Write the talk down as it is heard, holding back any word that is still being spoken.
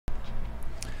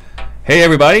Hey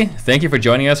everybody, thank you for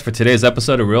joining us for today's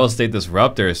episode of Real Estate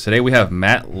Disruptors. Today we have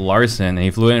Matt Larson, and he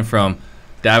flew in from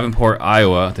Davenport,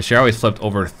 Iowa. The share he's flipped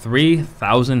over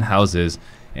 3,000 houses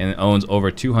and owns over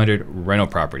 200 rental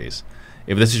properties.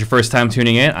 If this is your first time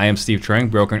tuning in, I am Steve Trang,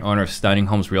 broker and owner of Stunning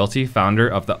Homes Realty, founder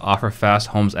of the Offer Fast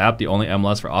Homes app, the only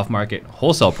MLS for off-market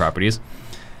wholesale properties.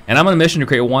 And I'm on a mission to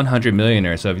create 100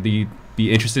 millionaires. So if you'd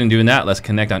be interested in doing that, let's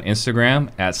connect on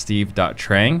Instagram at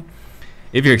steve.trang.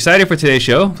 If you're excited for today's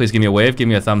show, please give me a wave, give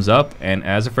me a thumbs up. And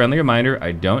as a friendly reminder,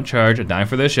 I don't charge a dime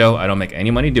for this show. I don't make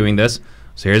any money doing this.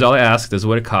 So here's all I ask. This is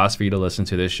what it costs for you to listen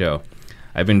to this show.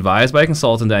 I've been advised by a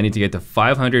consultant that I need to get to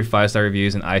 500 five-star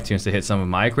reviews in iTunes to hit some of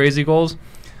my crazy goals.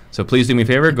 So please do me a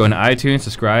favor, go into iTunes,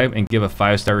 subscribe, and give a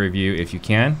 5-star review if you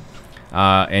can.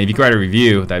 And if you can write a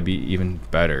review, that'd be even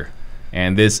better.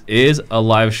 And this is a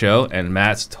live show, and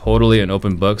Matt's totally an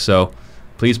open book. So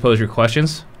please pose your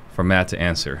questions for Matt to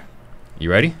answer. You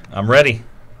ready? I'm ready.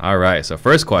 All right. So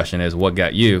first question is, what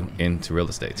got you into real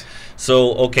estate?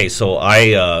 So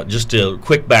I just a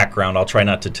quick background. I'll try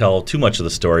not to tell too much of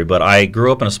the story, but I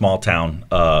grew up in a small town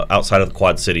outside of the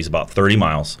Quad Cities, about 30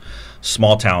 miles.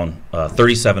 Small town,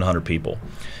 3,700 people,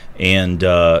 and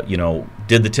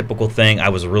did the typical thing. I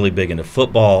was really big into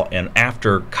football, and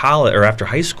after college or after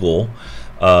high school,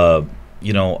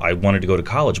 I wanted to go to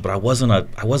college, but I wasn't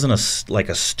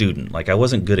a student. Like, I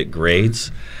wasn't good at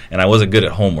grades, and I wasn't good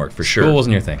at homework for sure. School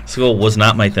wasn't your thing. School was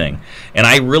not my thing, and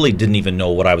I really didn't even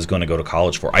know what I was going to go to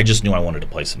college for. I just knew I wanted to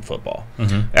play some football.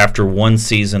 Mm-hmm. After one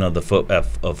season of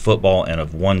football and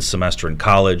of one semester in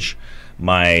college,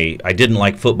 I didn't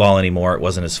like football anymore. It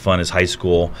wasn't as fun as high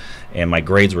school, and my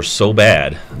grades were so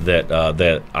bad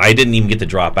that I didn't even get to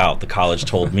drop out. The college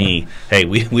told me, "Hey,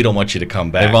 we don't want you to come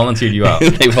back." They volunteered you out.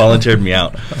 They volunteered me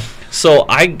out. So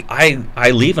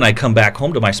I leave and I come back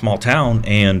home to my small town,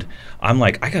 and I'm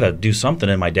like, I gotta do something.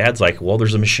 And my dad's like, well,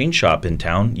 there's a machine shop in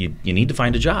town. You need to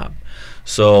find a job.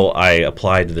 So I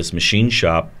applied to this machine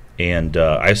shop. And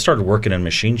I started working in a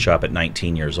machine shop at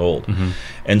 19 years old. Mm-hmm.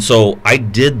 And so I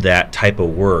did that type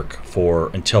of work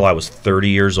until I was 30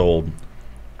 years old.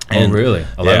 And oh, really?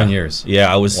 11 years?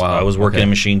 Yeah, I was working in a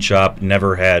machine shop,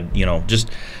 never had,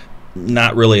 just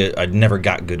not really, I never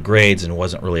got good grades and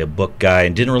wasn't really a book guy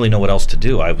and didn't really know what else to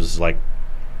do. I was like,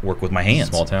 work with my hands.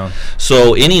 Small town.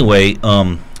 So anyway,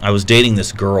 I was dating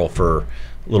this girl for a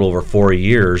little over 4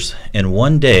 years. And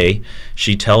one day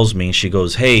she tells me, she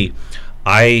goes, hey,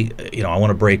 I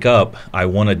want to break up. I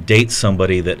want to date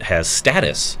somebody that has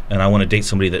status, and I want to date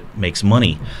somebody that makes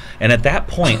money. And at that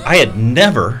point, I had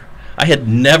never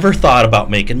thought about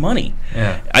making money.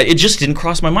 Yeah. It just didn't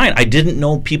cross my mind. I didn't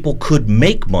know people could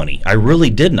make money. I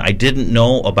really didn't. I didn't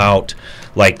know about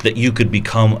that you could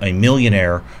become a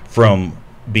millionaire from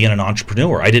being an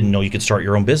entrepreneur. I didn't know you could start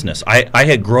your own business. I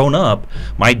had grown up,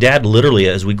 my dad literally,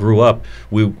 as we grew up,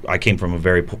 I came from a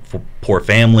very poor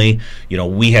family.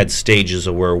 We had stages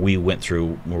of where we went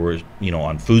through, where we were,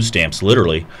 on food stamps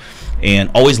literally,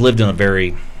 and always lived in a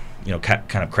very,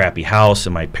 kind of crappy house,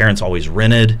 and my parents always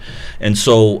rented. And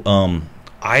so when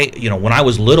I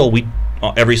was little,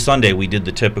 every Sunday we did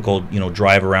the typical,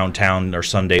 drive around town or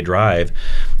Sunday drive.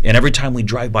 And every time we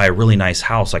drive by a really nice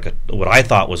house, what I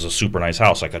thought was a super nice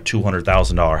house, like a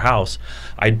 $200,000 house,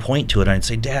 I'd point to it and I'd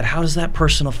say, Dad, how does that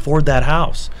person afford that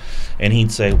house? And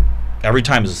he'd say, every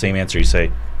time it's the same answer. He'd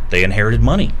say, they inherited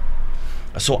money.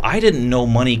 So I didn't know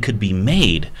money could be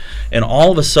made. And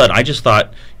all of a sudden, I just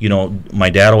thought,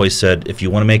 my dad always said, if you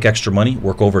want to make extra money,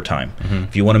 work overtime. Mm-hmm.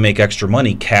 If you want to make extra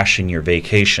money, cash in your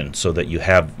vacation so that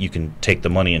you can take the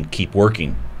money and keep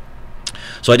working.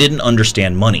 So I didn't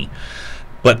understand money.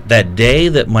 But that day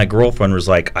that my girlfriend was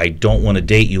like, I don't want to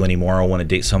date you anymore, I want to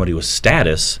date somebody with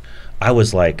status, I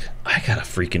was like, I got to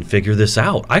freaking figure this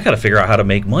out. I got to figure out how to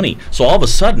make money. So all of a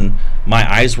sudden,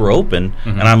 my eyes were open,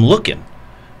 mm-hmm. and I'm looking.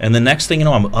 And the next thing you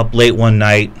know, I'm up late one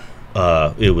night.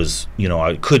 It was,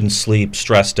 I couldn't sleep,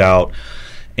 stressed out,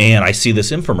 and I see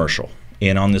this infomercial.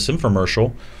 And on this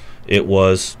infomercial, it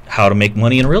was how to make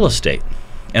money in real estate.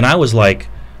 And I was like,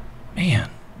 man,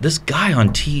 this guy on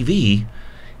TV,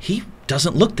 he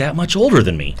doesn't look that much older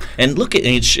than me. And look at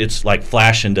it's like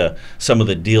flash into some of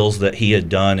the deals that he had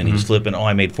done, and mm-hmm. he's flipping. Oh,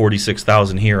 I made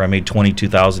 $46,000 here. I made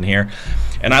 $22,000 here,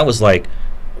 and I was like,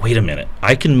 wait a minute,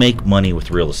 I can make money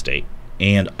with real estate.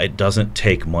 And it doesn't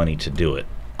take money to do it.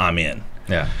 I'm in.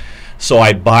 Yeah. So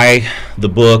I buy the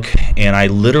book and I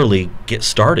literally get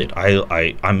started.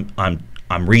 I'm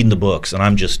reading the books and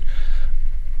I'm just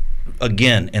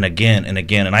again and again and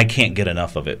again, and I can't get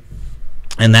enough of it.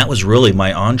 And that was really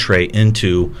my entree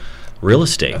into real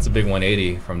estate. That's a big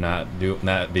 180 from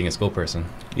not being a school person.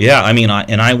 Yeah, I mean,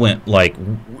 I went like,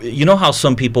 you know how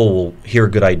some people will hear a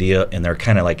good idea and they're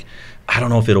kind of like, I don't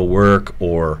know if it'll work,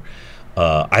 or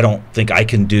I don't think I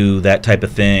can do that type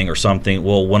of thing or something.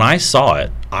 Well, when I saw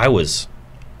it, I was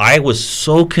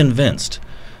so convinced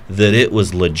that it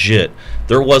was legit.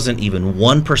 There wasn't even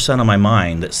 1% of my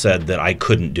mind that said that I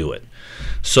couldn't do it.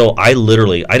 So I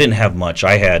didn't have much.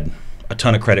 I had a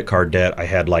ton of credit card debt. I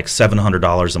had like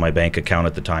 $700 in my bank account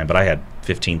at the time, but I had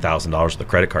 $15,000 worth of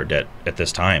credit card debt at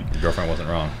this time. Your girlfriend wasn't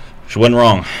wrong. She wasn't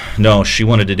wrong. No, she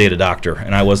wanted to date a doctor,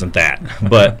 and I wasn't that.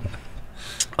 But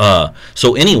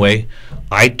so anyway,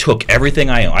 I took everything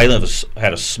I owned.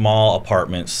 Had a small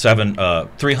apartment,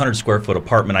 300 square foot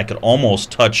apartment. I could almost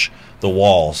touch the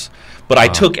walls. But I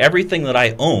took everything that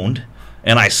I owned,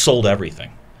 and I sold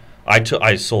everything.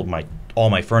 I sold all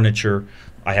my furniture.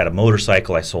 I had a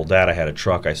motorcycle. I sold that. I had a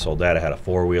truck. I sold that. I had a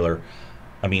four-wheeler.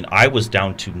 I mean, I was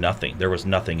down to nothing. There was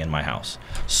nothing in my house.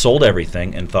 Sold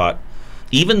everything and thought,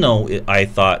 even though I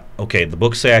thought, okay, the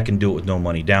books say I can do it with no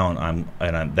money down,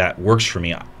 that works for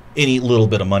me. Any little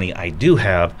bit of money I do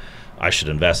have, I should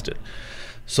invest it.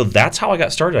 So that's how I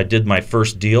got started. I did my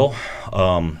first deal,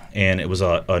 and it was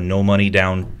a no money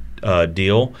down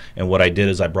deal. And what I did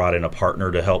is I brought in a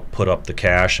partner to help put up the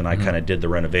cash, and I kind of did the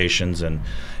renovations and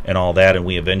all that. And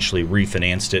we eventually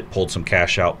refinanced it, pulled some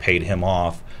cash out, paid him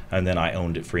off, and then I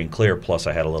owned it free and clear, plus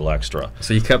I had a little extra.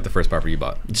 So you kept the first property you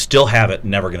bought? Still have it,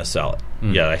 never going to sell it.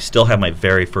 Yeah, I still have my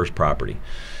very first property.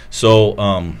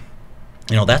 So,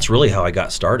 that's really how I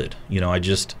got started. I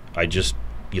just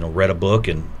read a book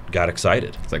and got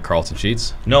excited. It's like Carlton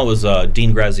Sheets? No, it was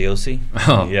Dean Graziosi.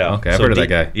 Oh, yeah. Okay, I've heard of that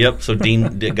guy. Yep. So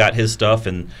Dean got his stuff,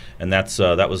 and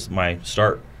that was my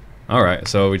start. All right.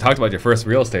 So we talked about your first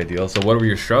real estate deal. So what were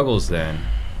your struggles then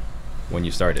when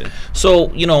you started? So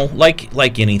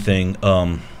like anything.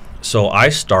 So I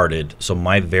started. So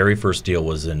my very first deal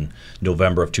was in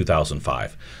November of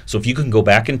 2005. So if you can go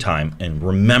back in time and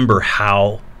remember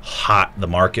how hot the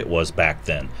market was back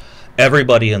then,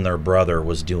 everybody and their brother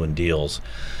was doing deals.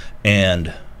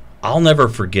 And I'll never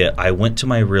forget, I went to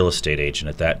my real estate agent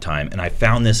at that time, and I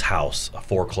found this house, a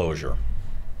foreclosure.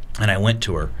 And I went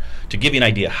to her to give you an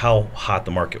idea how hot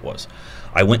the market was.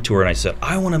 I went to her and I said,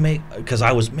 I want to make, because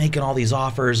I was making all these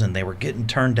offers and they were getting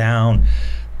turned down.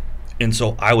 And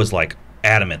so I was like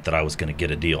adamant that I was going to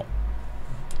get a deal.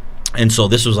 And so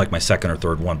this was like my second or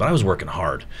third one, but I was working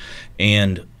hard.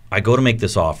 And I go to make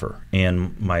this offer,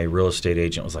 and my real estate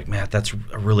agent was like, Matt, that's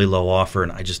a really low offer, and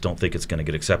I just don't think it's going to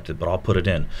get accepted, but I'll put it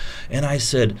in. And I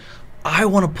said, I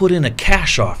want to put in a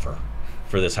cash offer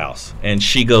for this house. And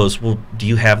she goes, well, do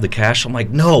you have the cash? I'm like,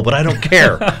 no, but I don't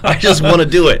care. I just want to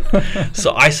do it.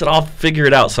 So I said, I'll figure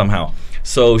it out somehow.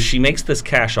 So she makes this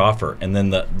cash offer, and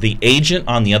then the agent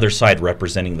on the other side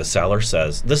representing the seller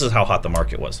says, this is how hot the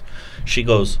market was. She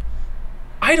goes,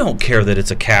 I don't care that it's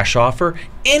a cash offer.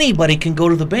 Anybody can go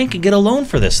to the bank and get a loan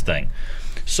for this thing.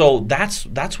 So that's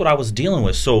what I was dealing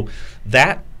with. So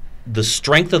the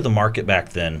strength of the market back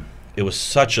then, it was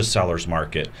such a seller's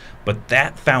market. But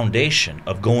that foundation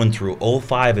of going through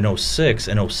 05 and 06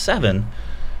 and 07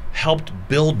 helped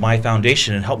build my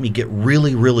foundation and helped me get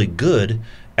really, really good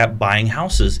at buying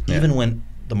houses, even when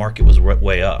the market was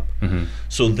way up.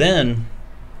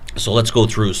 So let's go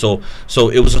through. So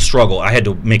it was a struggle. I had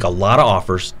to make a lot of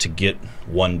offers to get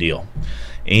one deal.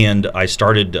 And I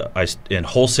started, and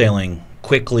wholesaling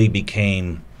quickly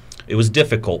became, it was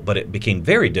difficult, but it became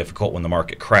very difficult when the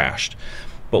market crashed.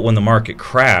 But when the market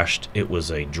crashed, it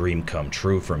was a dream come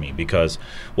true for me, because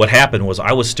what happened was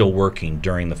I was still working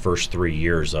during the first 3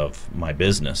 years of my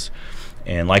business.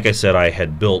 And like I said, I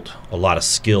had built a lot of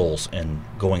skills and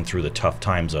going through the tough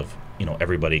times of,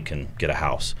 everybody can get a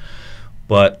house.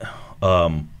 But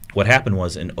what happened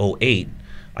was in 08,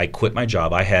 I quit my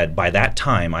job. By that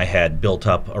time, I had built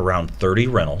up around 30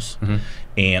 rentals,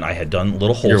 and I had done a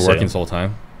little wholesale. You were working full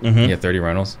time? You had 30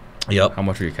 rentals? Yep. How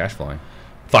much were you cash flowing?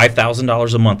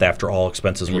 $5,000 a month after all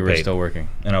expenses were paid. You were still working.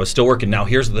 And I was still working. Now,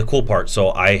 here's the cool part. So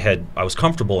I was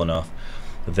comfortable enough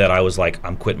that I was like,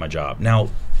 I'm quitting my job. Now,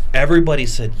 everybody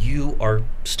said, you are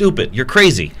stupid. You're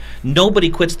crazy. Nobody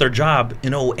quits their job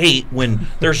in 08 when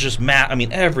there's just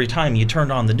every time you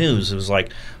turned on the news, it was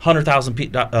like 100,000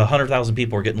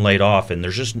 people are getting laid off, and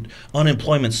there's just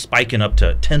unemployment spiking up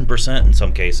to 10% in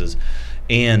some cases.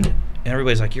 And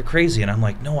everybody's like, you're crazy. And I'm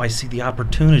like, no, I see the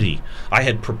opportunity. I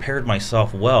had prepared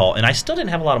myself well, and I still didn't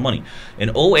have a lot of money.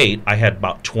 In 08, I had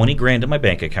about 20 grand in my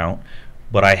bank account,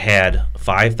 but I had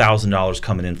 $5,000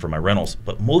 coming in for my rentals.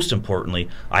 But most importantly,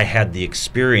 I had the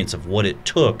experience of what it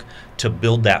took to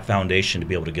build that foundation to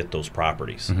be able to get those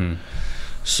properties.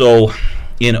 So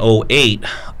in '08,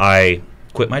 I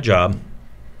quit my job,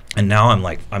 and now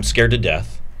I'm scared to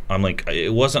death. I'm like,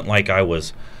 it wasn't like I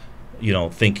was,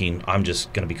 thinking I'm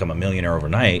just going to become a millionaire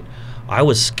overnight. I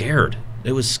was scared.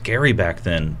 It was scary back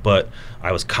then, but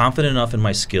I was confident enough in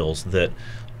my skills that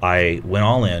I went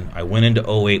all in. I went into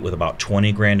 '08 with about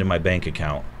 20 grand in my bank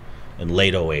account in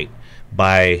late '08.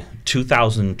 By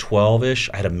 2012-ish,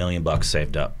 I had $1 million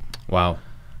saved up. Wow.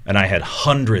 And I had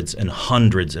hundreds and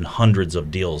hundreds and hundreds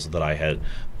of deals that I had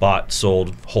bought,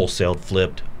 sold, wholesaled,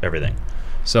 flipped, everything.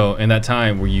 So in that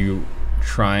time, were you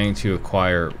trying to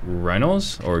acquire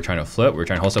rentals, or trying to flip, or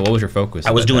trying to wholesale? What was your focus?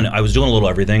 I was doing a little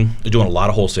everything. I was doing a lot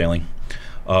of wholesaling,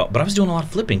 but I was doing a lot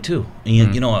of flipping too.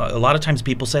 And, a lot of times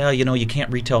people say, oh, you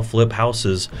can't retail flip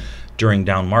houses during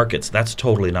down markets. That's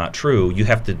totally not true. You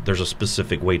have to. There's a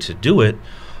specific way to do it,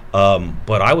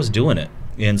 but I was doing it.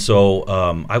 And so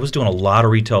I was doing a lot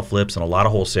of retail flips and a lot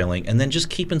of wholesaling, and then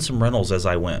just keeping some rentals as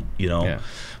I went, Yeah.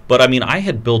 But I mean, I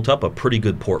had built up a pretty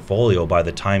good portfolio by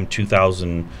the time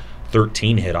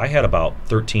 2013 hit. I had about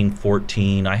 13,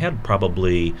 14. I had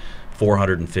probably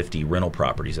 450 rental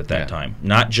properties at that time.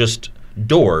 Not just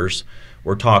doors.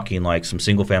 We're talking like some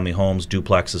single-family homes,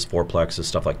 duplexes, fourplexes,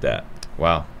 stuff like that.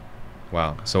 Wow.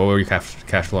 So what were you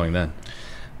cash flowing then?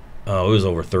 It was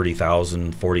over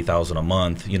 30,000, 40,000 a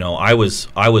month. I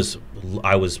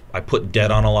put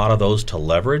debt on a lot of those to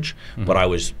leverage, but I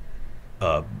was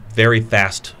very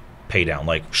fast pay down,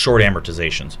 like short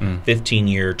amortizations,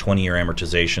 15-year, 20-year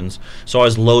amortizations. So I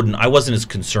was loading. I wasn't as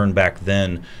concerned back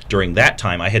then. During that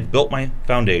time, I had built my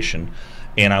foundation,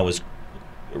 and I was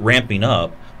ramping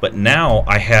up. But now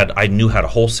I knew how to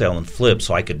wholesale and flip,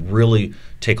 so I could really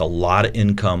take a lot of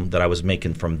income that I was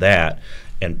making from that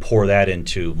and pour that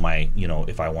into my,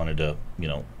 if I wanted to,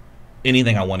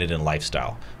 anything I wanted in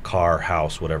lifestyle, car,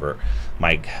 house, whatever.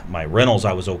 My rentals,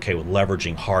 I was okay with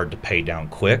leveraging hard to pay down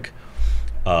quick,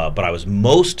 but I was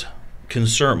most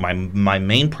concerned. My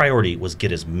main priority was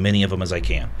get as many of them as I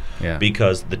can,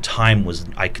 because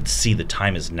I could see the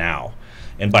time is now.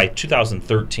 And by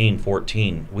 2013,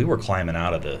 14, we were climbing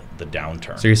out of the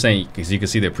downturn. So you're saying because you could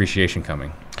see the appreciation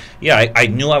coming. Yeah, I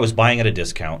knew I was buying at a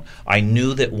discount. I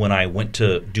knew that when I went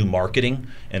to do marketing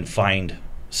and find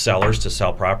sellers to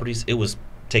sell properties, it was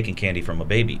taking candy from a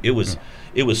baby. It was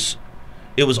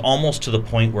almost to the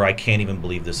point where I can't even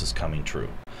believe this is coming true.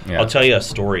 Yeah. I'll tell you a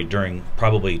story. During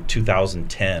probably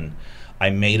 2010,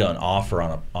 I made an offer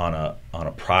on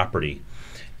a property,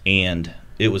 and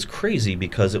it was crazy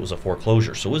because it was a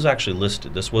foreclosure. So it was actually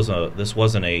listed. This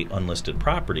wasn't a unlisted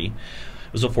property.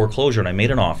 It was a foreclosure, and I made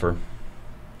an offer.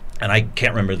 And I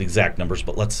can't remember the exact numbers,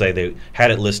 but let's say they had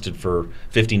it listed for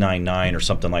 $59,900 or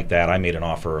something like that. I made an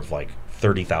offer of like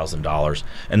 $30,000,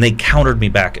 and they countered me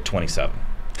back at $27,000.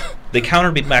 They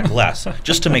countered me back less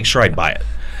just to make sure I'd buy it.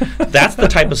 That's the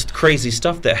type of crazy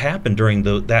stuff that happened during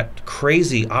that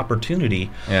crazy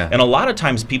opportunity. Yeah. And a lot of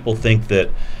times people think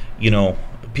that,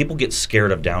 people get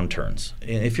scared of downturns.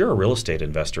 If you're a real estate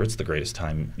investor, it's the greatest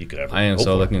time you could ever. I am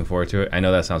so looking forward to it. I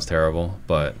know that sounds terrible,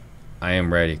 but I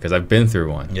am ready because I've been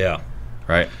through one. Yeah.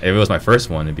 Right? If it was my first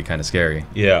one, it'd be kind of scary.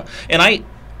 Yeah. And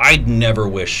I'd never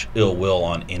wish ill will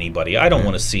on anybody. I don't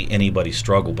want to see anybody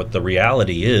struggle, but the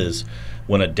reality is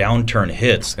when a downturn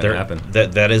hits,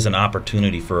 that is an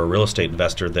opportunity for a real estate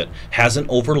investor that hasn't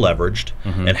over-leveraged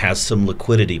and has some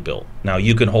liquidity built. Now,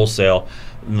 you can wholesale.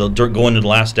 Going into the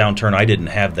last downturn, I didn't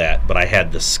have that, but I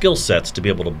had the skill sets to be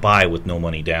able to buy with no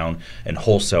money down and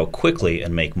wholesale quickly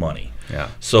and make money. Yeah.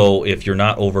 So if you're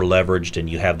not over-leveraged and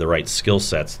you have the right skill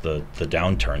sets, the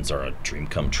downturns are a dream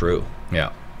come true.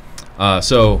 Yeah.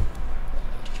 So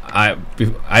I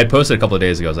posted a couple of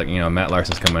days ago. I was like, Matt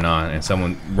Larson's coming on, and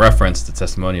someone referenced the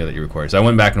testimonial that you recorded. So I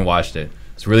went back and watched it.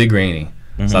 It's really grainy.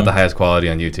 It's not the highest quality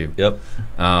on YouTube. Yep.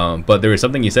 But there was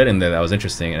something you said in there that was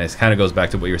interesting, and it kind of goes back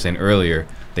to what you were saying earlier.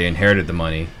 They inherited the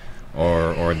money,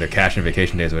 or the cash and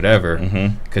vacation days, whatever.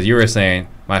 Because you were saying,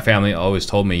 my family always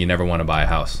told me you never want to buy a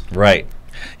house. Right.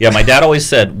 Yeah, my dad always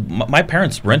said, my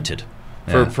parents rented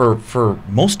for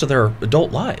most of their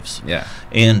adult lives. Yeah.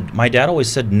 And my dad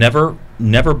always said, never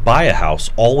buy a house,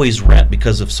 always rent,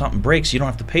 because if something breaks, you don't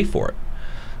have to pay for it.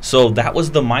 So that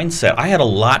was the mindset. I had a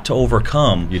lot to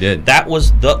overcome. You did. That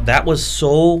was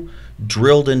so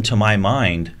drilled into my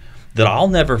mind that I'll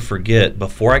never forget.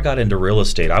 Before I got into real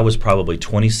estate, I was probably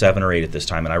 27 or 8 at this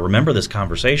time, and I remember this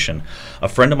conversation. A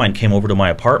friend of mine came over to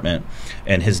my apartment,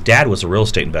 and his dad was a real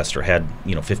estate investor, had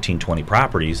 15, 20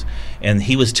 properties, and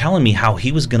he was telling me how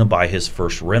he was going to buy his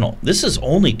first rental. This is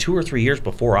only 2 or 3 years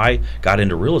before I got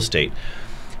into real estate.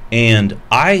 And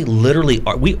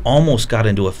we almost got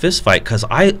into a fist fight because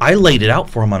I laid it out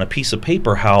for him on a piece of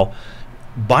paper how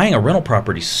buying a rental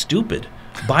property is stupid.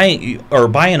 buying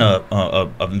a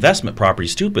investment property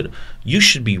is stupid. You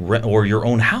should be or your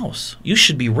own house. You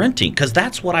should be renting, because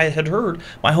that's what I had heard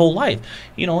my whole life.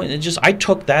 You know, and I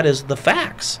took that as the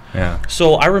facts. Yeah.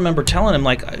 So I remember telling him,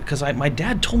 like, because my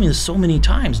dad told me this so many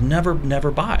times, never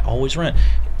buy, always rent.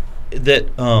 That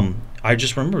I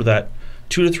just remember that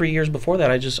 2 to 3 years before that,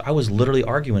 I was literally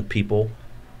arguing with people,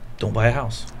 don't buy a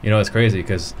house. You know, it's crazy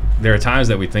because there are times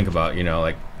that we think about, you know,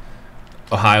 like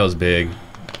Ohio's big.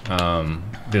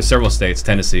 There's several states,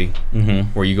 Tennessee,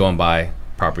 where you go and buy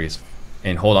properties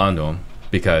and hold on to them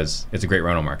because it's a great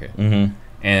rental market.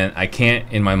 And I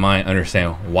can't, in my mind,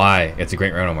 understand why it's a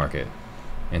great rental market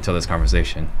until this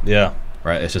conversation. Yeah.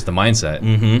 Right? It's just the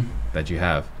mindset that you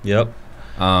have. Yep.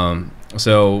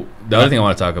 So the other thing I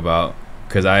want to talk about,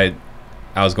 because I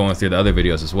was going through the other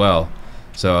videos as well.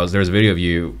 So there's a video of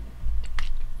you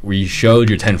where you showed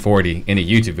your 1040 in a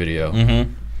YouTube video.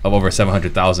 Of over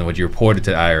 700,000, which you reported to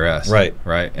the IRS.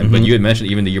 Right. And but you had mentioned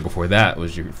even the year before that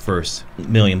was your first $1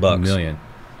 million.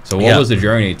 So what was the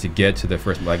journey to get to the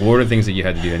first? Like, what were the things that you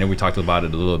had to do? I know we talked about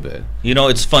it a little bit. You know,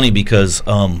 it's funny because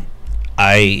a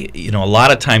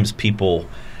lot of times people,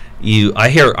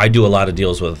 I do a lot of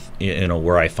deals with, you know,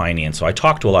 where I finance. So I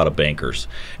talk to a lot of bankers,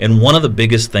 and one of the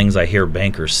biggest things I hear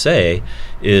bankers say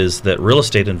is that real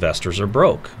estate investors are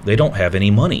broke. They don't have any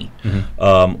money,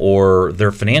 or their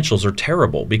financials are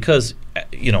terrible because,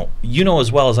 you know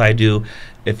as well as I do,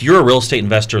 if you're a real estate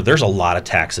investor, there's a lot of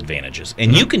tax advantages,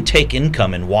 and you can take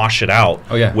income and wash it out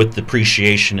with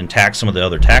depreciation and tax, some of the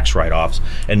other tax write-offs,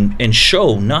 and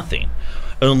show nothing.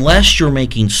 Unless you're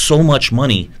making so much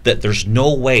money that there's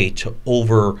no way to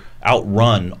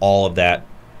outrun all of that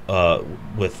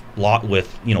with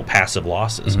passive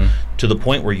losses to the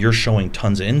point where you're showing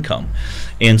tons of income.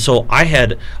 And so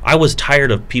I was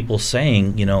tired of people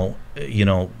saying,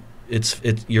 it's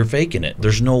you're faking it.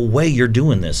 There's no way you're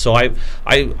doing this. So I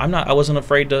wasn't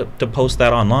afraid to post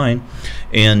that online.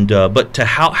 And but to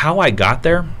how I got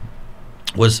there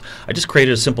was I just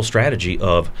created a simple strategy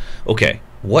of, okay,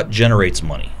 what generates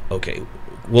money? Okay,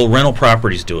 will rental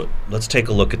properties do it? Let's take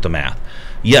a look at the math.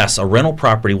 Yes, a rental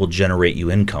property will generate you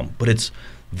income, but it's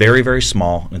very, very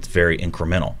small and it's very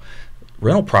incremental.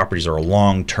 Rental properties are a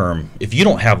long-term. If you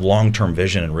don't have long-term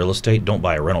vision in real estate, don't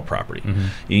buy a rental property.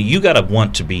 You got to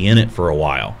want to be in it for a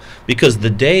while, because the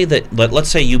day that, let's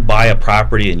say you buy a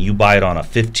property and you buy it on a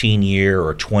 15-year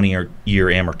or 20-year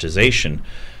amortization,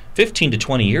 15 to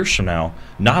 20 years from now,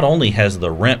 not only has the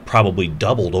rent probably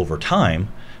doubled over time,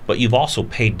 but you've also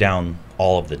paid down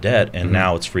all of the debt, and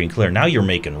now it's free and clear. Now you're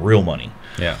making real money.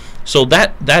 Yeah. So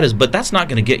but that's not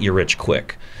going to get you rich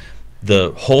quick.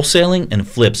 The wholesaling and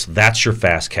flips, that's your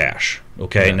fast cash.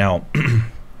 Okay. Yeah. Now,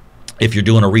 if you're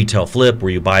doing a retail flip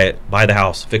where you buy the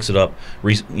house, fix it up,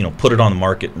 put it on the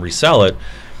market and resell it,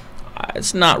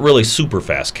 it's not really super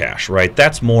fast cash, right?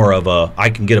 That's more of I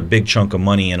can get a big chunk of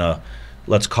money in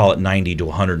let's call it 90 to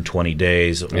 120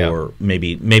 days, or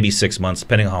maybe 6 months,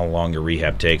 depending on how long your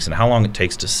rehab takes and how long it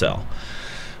takes to sell.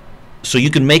 So you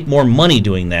can make more money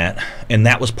doing that, and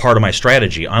that was part of my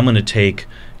strategy. I'm going to take,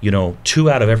 2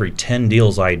 out of every 10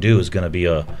 deals I do is going to be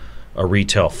a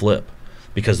retail flip,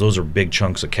 because those are big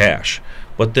chunks of cash.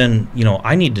 But then,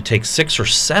 I need to take 6 or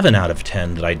 7 out of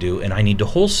 10 that I do, and I need to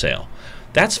wholesale.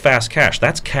 That's fast cash.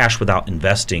 That's cash without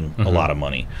investing a lot of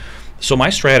money. So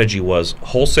my strategy was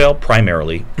wholesale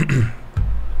primarily,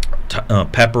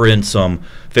 pepper in some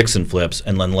fix and flips,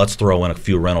 and then let's throw in a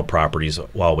few rental properties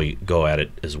while we go at it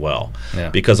as well.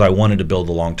 Yeah. Because I wanted to build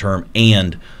the long term,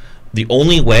 and the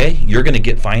only way you're going to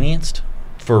get financed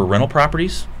for rental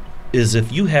properties is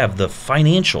if you have the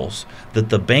financials that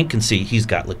the bank can see. He's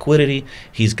got liquidity,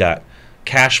 he's got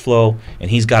cash flow, and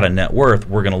he's got a net worth.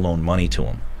 We're going to loan money to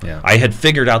him. Yeah. I had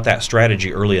figured out that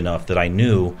strategy early enough that I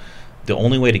knew the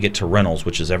only way to get to rentals,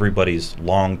 which is everybody's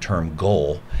long-term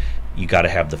goal, you got to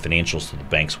have the financials so the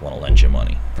banks want to lend you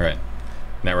money. Right.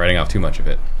 Not writing off too much of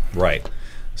it. Right.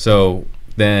 So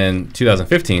then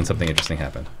 2015, something interesting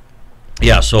happened.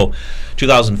 Yeah, so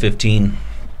 2015,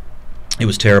 it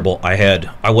was terrible.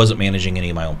 I wasn't managing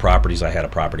any of my own properties. I had a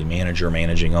property manager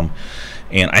managing them,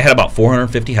 and I had about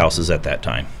 450 houses at that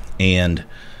time. And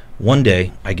one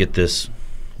day, I get this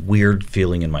weird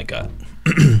feeling in my gut.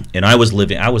 And I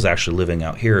was actually living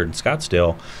out here in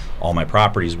Scottsdale. All my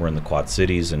properties were in the Quad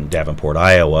Cities and Davenport,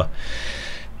 Iowa.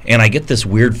 And I get this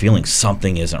weird feeling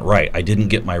something isn't right. I didn't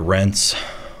get my rents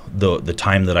the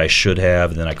time that I should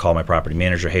have. And then I call my property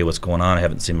manager, hey, what's going on? I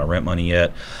haven't seen my rent money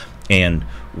yet. And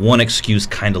one excuse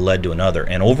kind of led to another.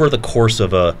 And over the course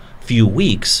of a few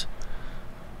weeks,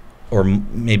 or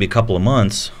maybe a couple of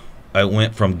months, I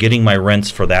went from getting my rents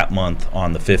for that month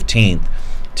on the 15th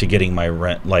to getting my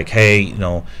rent. Like, hey, you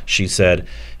know, she said,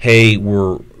 hey,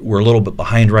 we're a little bit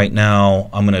behind right now.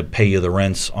 I'm going to pay you the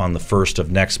rents on the 1st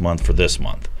of next month for this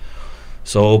month.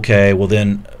 So, okay, well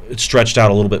then it stretched out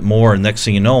a little bit more, and next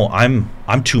thing you know, I'm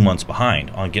 2 months behind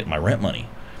on getting my rent money.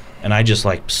 And I just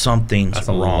like, something's That's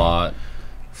wrong. a lot.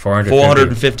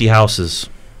 450 houses.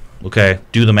 Okay,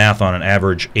 do the math on an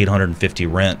average 850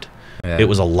 rent. Yeah. It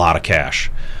was a lot of cash.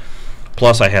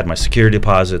 Plus I had my security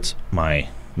deposits, my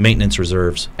maintenance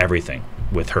reserves, everything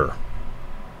with her.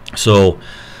 So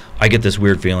I get this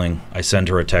weird feeling. I send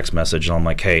her a text message and I'm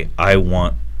like, hey, I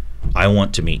want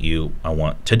to meet you. I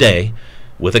want today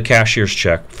with a cashier's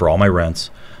check for all my rents.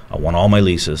 I want all my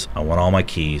leases. I want all my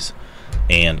keys.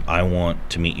 And I want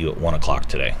to meet you at 1 o'clock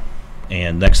today.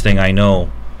 And next thing I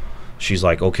know, she's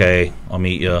like, okay, I'll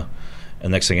meet you.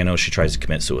 And next thing I know, she tries to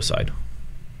commit suicide.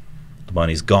 The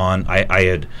money's gone. I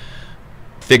had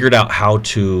figured out how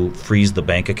to freeze the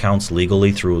bank accounts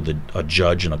legally through a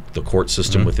judge and the court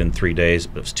system within 3 days,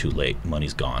 but it was too late.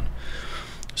 Money's gone.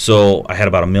 So I had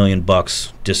about $1 million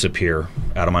disappear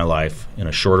out of my life in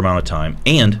a short amount of time.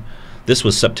 And this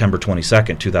was September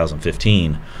 22nd,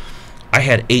 2015. I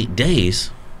had 8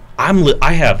 days.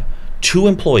 I have 2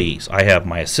 employees. I have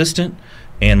my assistant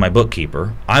and my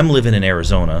bookkeeper. I'm living in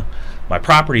Arizona. My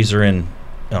properties are in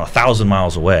 1,000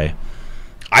 miles away.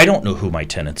 I don't know who my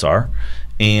tenants are.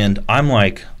 And I'm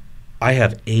like, I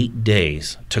have 8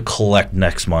 days to collect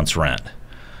next month's rent.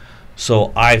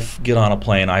 So I get on a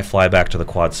plane, I fly back to the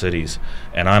Quad Cities,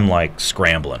 and I'm like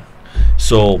scrambling.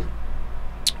 So,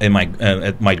 and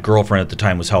my girlfriend at the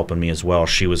time was helping me as well.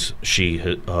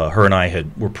 Her and I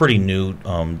were pretty new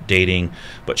dating,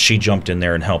 but she jumped in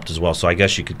there and helped as well. So I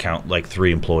guess you could count like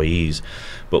 3 employees.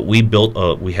 But we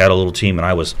had a little team, and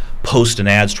I was posting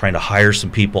ads trying to hire some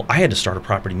people. I had to start a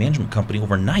property management company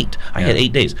overnight. I had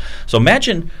 8 days. So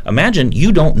imagine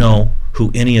you don't know who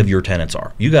any of your tenants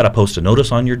are. You got to post a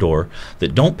notice on your door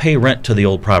that don't pay rent to the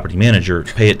old property manager,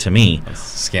 pay it to me.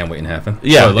 That's a scam waiting to happen.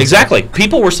 Yeah, exactly.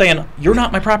 People were saying, you're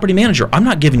not my property manager. I'm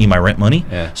not giving you my rent money.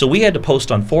 Yeah. So we had to post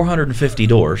on 450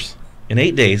 doors in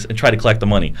 8 days and try to collect the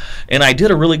money. And I did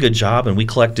a really good job, and we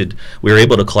were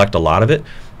able to collect a lot of it.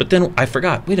 But then I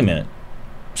forgot, wait a minute,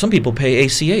 some people pay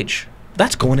ACH.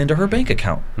 That's going into her bank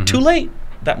account. Too late.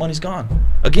 That money's gone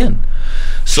again.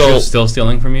 So she was still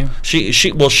stealing from you?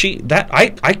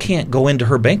 I can't go into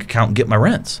her bank account and get my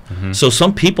rents. So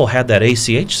some people had that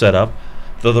ACH set up,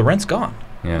 though the rent's gone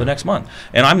the next month.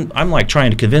 And I'm like trying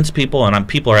to convince people, and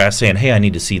people are saying, hey, I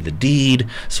need to see the deed.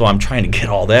 So I'm trying to get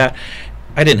all that.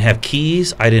 I didn't have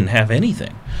keys. I didn't have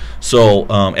anything. So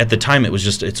at the time, it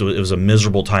was a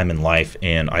miserable time in life,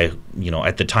 and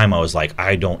at the time I was like,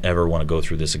 I don't ever want to go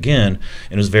through this again,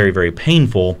 and it was very, very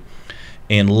painful.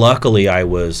 And luckily,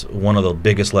 one of the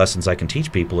biggest lessons I can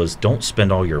teach people is don't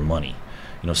spend all your money.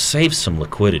 Save some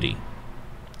liquidity.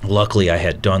 Luckily, I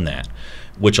had done that,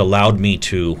 which allowed me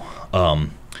to,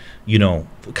 kind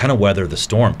of weather the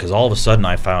storm. Because all of a sudden,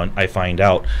 I find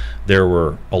out there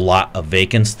were a lot of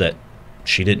vacants that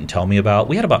she didn't tell me about.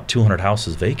 We had about 200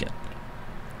 houses vacant,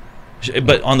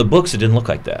 but on the books, it didn't look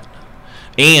like that.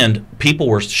 And people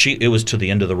it was to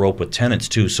the end of the rope with tenants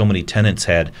too. So many tenants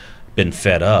had been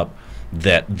fed up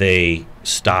that they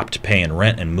stopped paying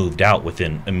rent and moved out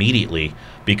immediately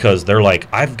because they're like,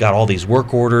 I've got all these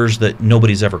work orders that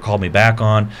nobody's ever called me back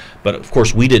on. But of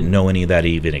course, we didn't know any of that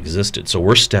even existed. So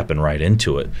we're stepping right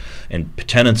into it. And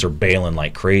tenants are bailing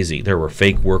like crazy. There were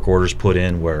fake work orders put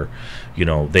in where,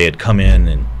 they had come in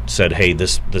and said, hey,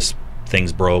 this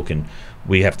thing's broke and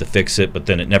we have to fix it. But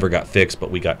then it never got fixed,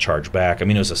 but we got charged back. I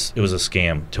mean, it was a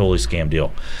scam, totally scam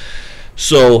deal.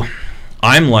 So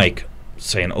I'm like,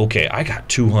 saying, okay, I got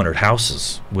 200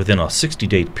 houses within a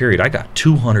 60-day period. I got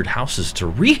 200 houses to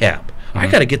rehab. I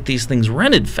got to get these things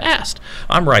rented fast.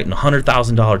 I'm writing a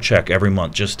 $100,000 check every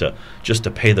month just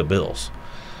to pay the bills.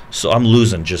 So I'm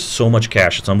losing just so much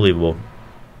cash. It's unbelievable.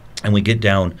 And we get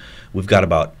down.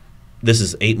 This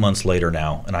is 8 months later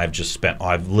now, and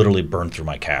I've literally burned through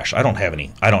my cash. I don't have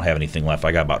anything left.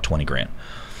 I got about 20 grand.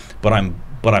 But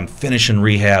I'm finishing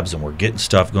rehabs and we're getting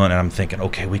stuff going, and I'm thinking,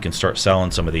 okay, we can start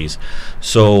selling some of these.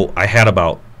 So I had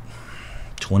about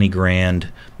 20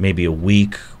 grand, maybe a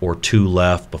week or 2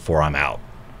 left before I'm out.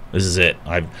 This is it.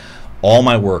 All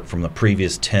my work from the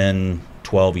previous 10,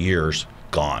 12 years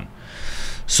gone.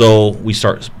 So we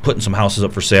start putting some houses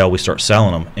up for sale. We start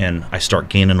selling them, and I start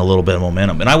gaining a little bit of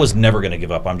momentum. And I was never going to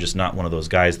give up. I'm just not one of those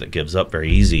guys that gives up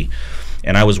very easy.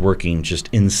 And I was working just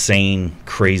insane,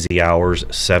 crazy hours,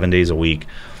 7 days a week.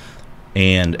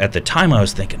 And at the time, I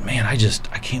was thinking, man, I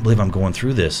can't believe I'm going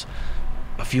through this.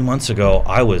 A few months ago,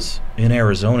 I was in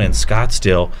Arizona in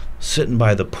Scottsdale sitting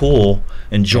by the pool,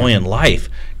 enjoying life,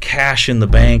 cash in the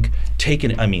bank,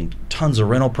 taking, I mean, tons of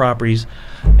rental properties,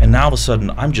 and now all of a sudden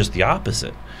I'm just the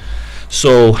opposite.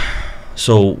 So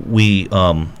we,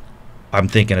 I'm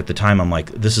thinking at the time, I'm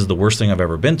like, this is the worst thing I've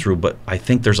ever been through, but I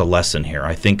think there's a lesson here.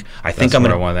 I think That's I'm what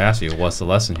gonna, I wanted to ask you. What's the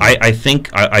lesson here? I think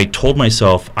I told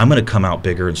myself I'm going to come out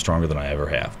bigger and stronger than I ever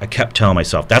have. I kept telling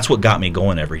myself that's what got me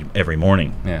going every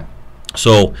morning. Yeah.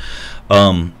 So,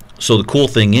 so the cool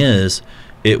thing is,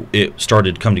 it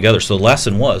started to come together. So the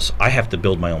lesson was I have to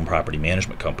build my own property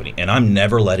management company, and I'm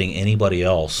never letting anybody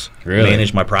else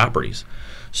manage my properties.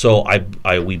 So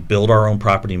we build our own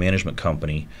property management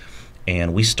company,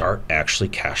 and we start actually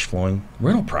cash flowing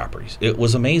rental properties. It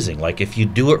was amazing. Like, if you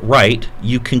do it right,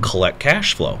 you can collect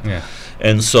cash flow. Yeah.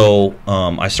 And so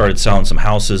I started selling some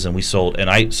houses, and we sold.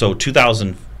 And so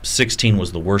 2016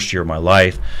 was the worst year of my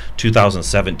life.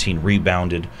 2017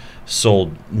 rebounded,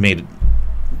 sold, made a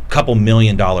couple $1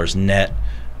 million net,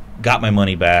 got my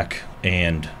money back,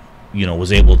 and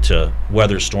was able to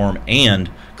weather storm and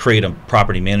create a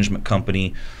property management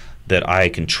company that I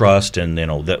can trust, and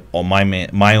that all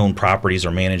my own properties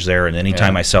are managed there, and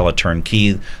anytime I sell a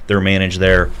turnkey, they're managed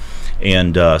there.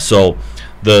 And so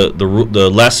the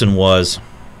lesson was,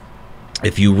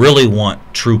 if you really want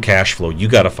true cash flow, you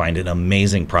got to find an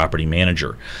amazing property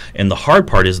manager. And the hard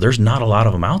part is there's not a lot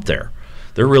of them out there.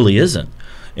 There really isn't.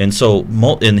 And so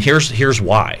here's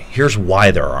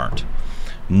why there aren't.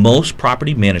 Most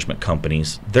property management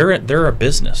companies, they're a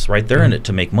business, right? They're in it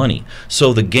to make money.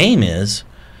 So the game is,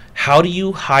 how do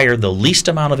you hire the least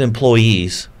amount of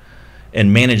employees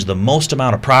and manage the most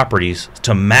amount of properties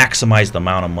to maximize the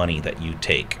amount of money that you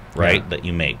take, right? That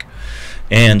you make.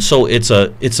 And so it's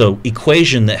a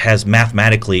equation that has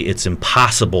mathematically, it's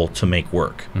impossible to make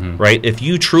work, right? If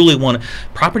you truly want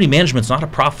property management's not a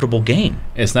profitable game.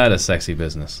 It's not a sexy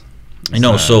business. I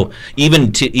know. So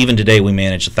even today, we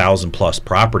manage 1,000+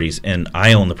 properties, and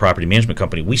I own the property management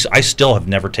company. I still have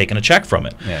never taken a check from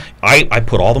it. Yeah. I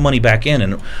put all the money back in,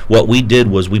 and what we did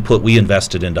was we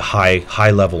invested into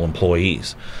high level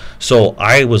employees. So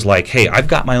I was like, hey, I've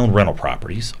got my own rental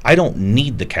properties. I don't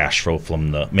need the cash flow from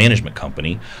the management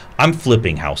company. I'm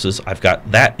flipping houses. I've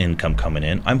got that income coming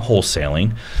in. I'm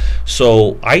wholesaling.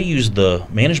 So I use the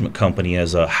management company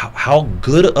as how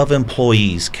good of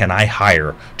employees can I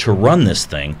hire to run this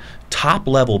thing, top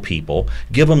level people,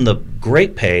 give them the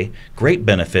great pay, great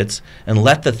benefits, and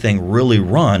let the thing really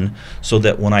run, so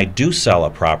that when I do sell a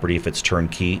property, if it's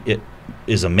turnkey, it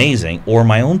is amazing, or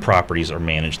my own properties are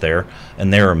managed there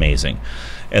and they're amazing.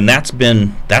 And that's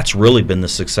really been the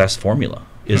success formula,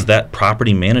 is that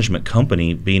property management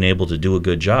company being able to do a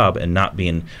good job and not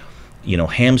being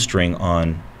hamstring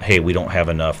on, hey, we don't have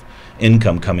enough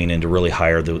income coming in to really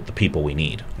hire the people we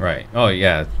need. Right. Oh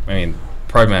yeah. I mean,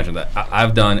 property management,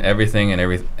 I've done anything and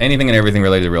everything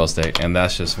related to real estate, and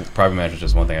that's just, property management is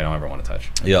just one thing I don't ever want to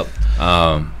touch. Yep.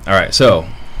 All right, so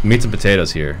meat and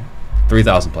potatoes here.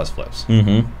 3,000+ flips.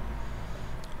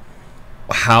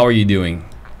 How are you doing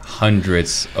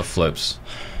hundreds of flips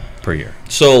per year?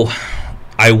 So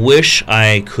I wish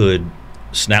I could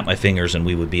snap my fingers and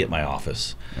we would be at my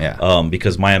office. Yeah.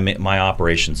 Because my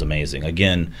operation's amazing.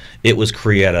 Again, it was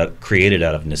created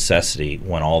out of necessity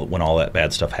when all that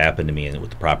bad stuff happened to me and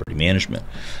with the property management.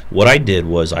 What I did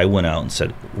was I went out and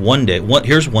said,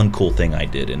 here's one cool thing I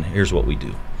did, and here's what we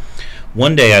do.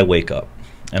 One day I wake up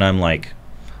and I'm like,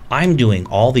 I'm doing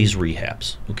all these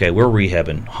rehabs. Okay, we're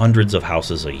rehabbing hundreds of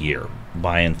houses a year,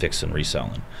 buying, fixing,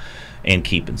 reselling, and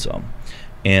keeping some.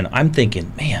 And I'm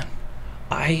thinking, man,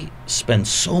 I spend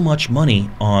so much money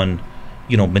on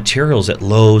materials at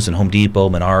Lowe's and Home Depot,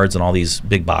 Menards, and all these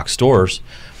big box stores.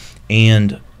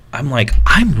 And I'm like,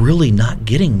 I'm really not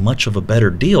getting much of a better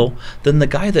deal than the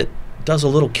guy that does a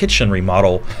little kitchen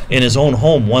remodel in his own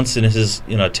home once in his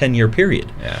 10-year period.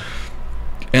 Yeah.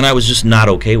 And I was just not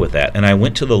okay with that. And I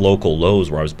went to the local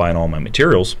Lowe's where I was buying all my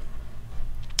materials,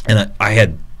 and I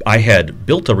had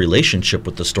built a relationship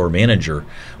with the store manager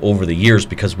over the years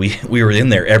because we were in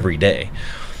there every day.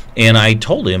 And I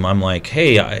told him, I'm like,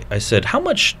 hey, I said, how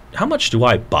much do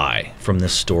I buy from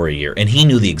this store a year? And he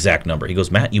knew the exact number. He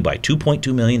goes, Matt, you buy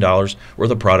 $2.2 million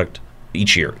worth of product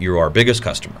each year. You're our biggest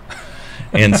customer.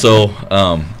 And so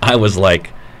I was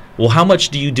like, well, how much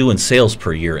do you do in sales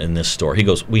per year in this store? He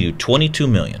goes, we do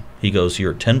 $22 million. He goes,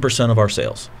 you're 10% of our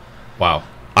sales. Wow.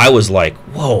 I was like,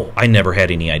 whoa, I never had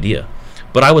any idea.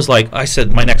 But I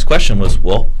said, my next question was,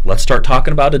 well, let's start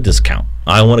talking about a discount.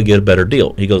 I want to get a better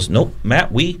deal. He goes, nope,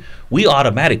 Matt, we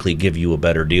automatically give you a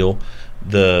better deal.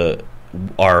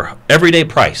 Our everyday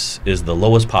price is the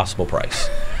lowest possible price.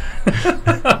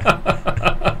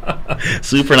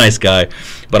 Super nice guy.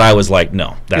 But I was like,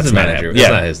 no, that's He's a not manager. happening.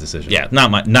 That's not his decision. Yeah,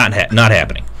 not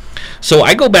happening. So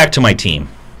I go back to my team,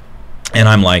 and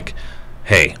I'm like,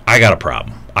 hey, I got a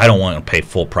problem. I don't want to pay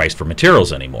full price for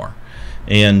materials anymore.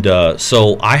 And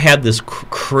so I had this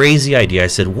crazy idea. I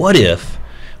said, what if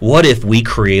we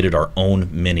created our own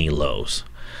mini Lowe's?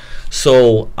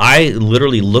 So I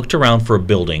literally looked around for a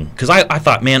building because I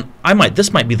thought, man,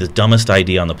 this might be the dumbest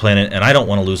idea on the planet, and I don't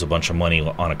want to lose a bunch of money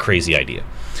on a crazy idea.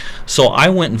 So I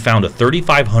went and found a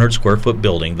 3,500 square foot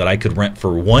building that I could rent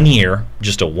for 1 year,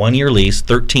 just a 1 year lease,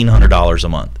 $1,300 a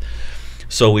month.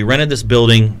 So we rented this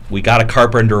building. We got a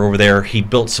carpenter over there. He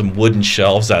built some wooden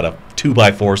shelves out of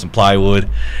 2x4s and plywood,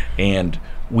 and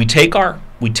we take our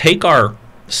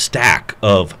stack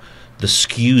of the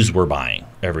SKUs we're buying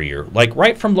every year, like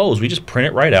right from Lowe's. We just print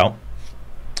it right out.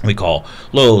 We call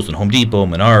Lowe's and Home Depot,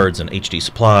 Menards and HD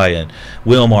Supply and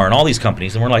Wilmar and all these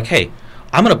companies, and we're like, hey,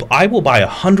 I will buy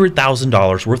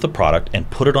 $100,000 worth of product and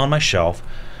put it on my shelf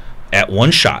at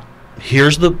one shot.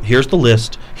 Here's the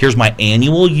list. Here's my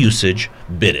annual usage.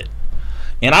 Bid it.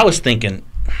 And I was thinking,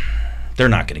 they're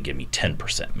not going to give me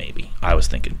 10% maybe. I was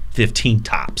thinking 15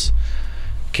 tops.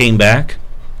 Came back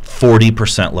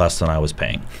 40% less than I was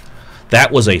paying.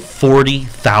 That was a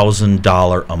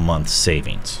 $40,000 a month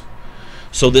savings.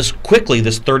 So this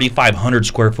 3,500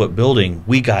 square foot building,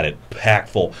 we got it packed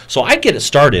full. So I get it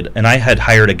started, and I had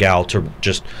hired a gal to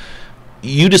just,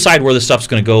 you decide where the stuff's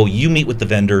going to go, you meet with the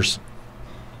vendors,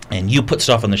 and you put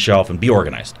stuff on the shelf and be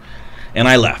organized. And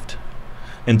I left.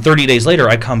 And 30 days later,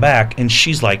 I come back, and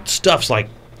she's like, stuff's like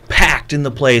packed in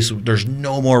the place. There's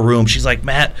no more room. She's like,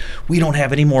 Matt, we don't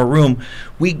have any more room.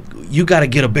 You got to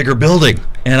get a bigger building.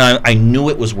 And I knew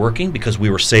it was working because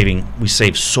we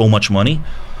saved so much money.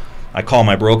 I call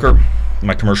my broker,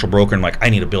 my commercial broker, and I'm like, I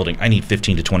need a building. I need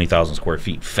 15 to 20,000 square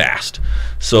feet fast.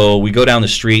 So we go down the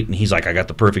street, and he's like, I got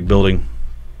the perfect building.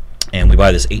 And we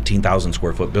buy this 18,000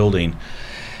 square foot building.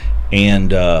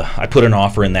 And I put an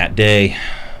offer in that day,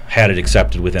 had it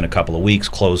accepted within a couple of weeks,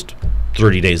 closed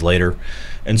 30 days later.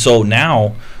 And so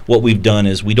now what we've done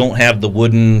is we don't have the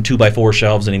wooden 2x4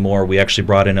 shelves anymore. We actually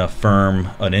brought in a firm,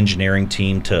 an engineering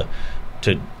team to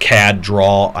CAD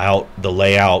draw out the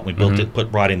layout. We built it,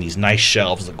 brought in these nice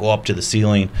shelves that go up to the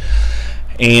ceiling.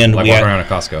 And like walking around at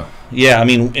Costco. Yeah, I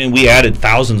mean, and we added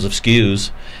thousands of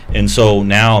SKUs. And so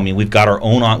now, I mean, we've got our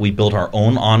own, we built our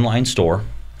own online store.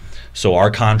 So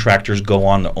our contractors go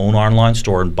on their own online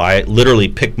store and literally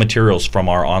pick materials from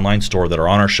our online store that are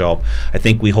on our shelf. I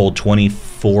think we hold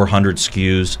 2,400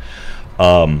 SKUs.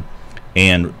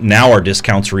 And now our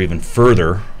discounts are even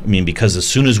further. I mean, because as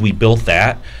soon as we built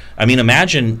that, I mean,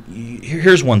 imagine,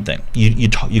 here's one thing.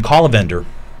 You call a vendor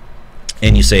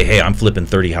and you say, hey, I'm flipping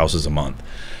 30 houses a month.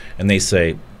 And they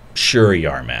say, sure you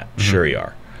are, Matt, sure you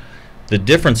are. The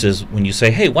difference is when you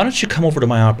say, hey, why don't you come over to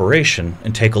my operation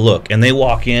and take a look? And they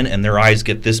walk in and their eyes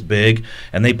get this big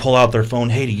and they pull out their phone,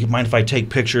 hey, do you mind if I take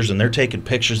pictures? And they're taking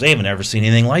pictures. They haven't ever seen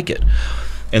anything like it.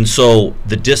 And so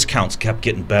the discounts kept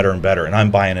getting better and better, and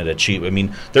I'm buying it at cheap. I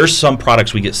mean, there's some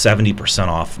products we get 70%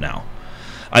 off now.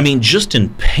 I mean, just in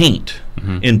paint,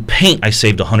 I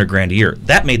saved $100,000 a year.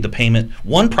 That made the payment,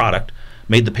 one product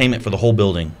made the payment for the whole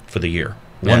building for the year.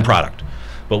 One product.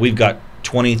 But we've got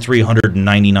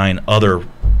 2,399 other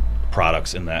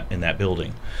products in that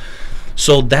building.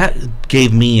 So that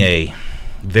gave me a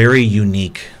very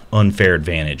unique, unfair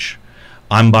advantage.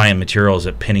 I'm buying materials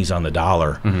at pennies on the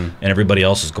dollar, and everybody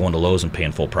else is going to Lowe's and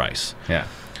paying full price. Yeah.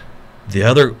 The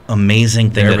other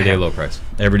amazing thing everyday low price.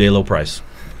 Everyday low price.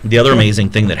 The other amazing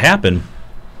thing that happened,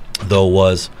 though,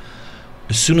 was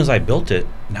as soon as I built it,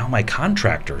 now my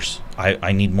contractors,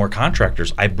 I need more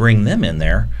contractors. I bring them in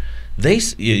there.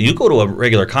 You go to a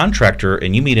regular contractor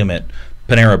and you meet him at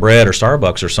Panera Bread or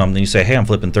Starbucks or something. You say, hey, I'm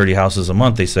flipping 30 houses a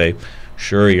month. They say,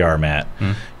 sure you are, Matt.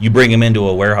 You bring him into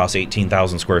a warehouse,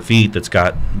 18,000 square feet that's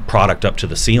got product up to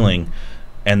the ceiling,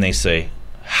 and they say,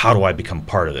 how do I become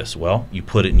part of this? Well, you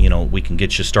put it in, we can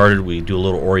get you started. We do a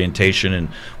little orientation, and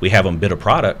we have them bid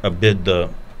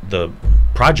the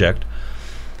project,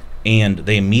 and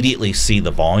they immediately see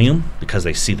the volume because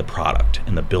they see the product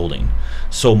in the building.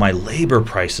 So my labor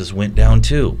prices went down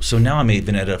too. So now I'm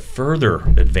even at a further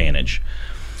advantage.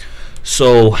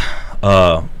 So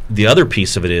the other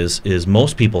piece of it is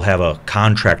most people have a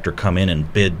contractor come in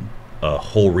and bid a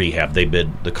whole rehab.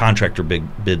 The contractor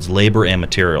bids labor and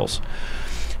materials.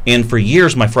 And for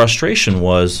years, my frustration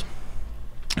was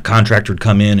a contractor would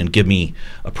come in and give me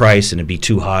a price and it'd be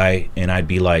too high, and I'd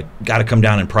be like, got to come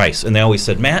down in price. And they always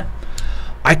said, Matt,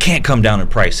 I can't come down in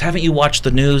price. Haven't you watched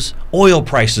the news? Oil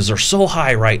prices are so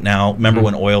high right now. Remember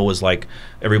when oil was like,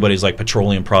 everybody's like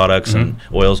petroleum products and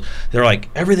oils. They're like,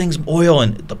 everything's oil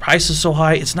and the price is so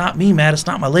high. It's not me, Matt. It's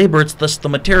not my labor. It's the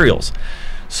materials.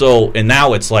 So, and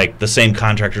now it's like the same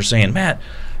contractor saying, Matt,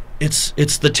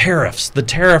 it's the tariffs. The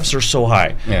tariffs are so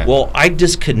high. Yeah. Well, I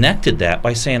disconnected that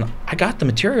by saying, I got the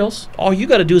materials. All you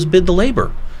got to do is bid the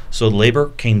labor. So the labor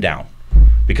came down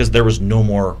because there was no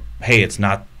more, hey, it's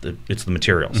not, it's the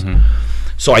materials.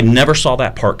 So I never saw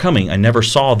that part coming. I never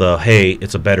saw the, hey,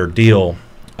 it's a better deal.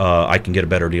 I can get a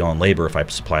better deal on labor if I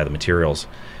supply the materials.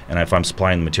 And if I'm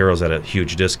supplying the materials at a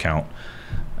huge discount,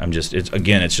 I'm just, it's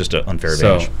just an unfair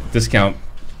advantage. So discount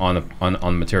on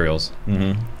the materials,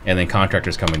 and then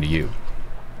contractors coming to you.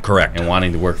 Correct. And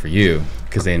wanting to work for you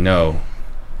because they know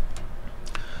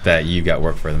that you got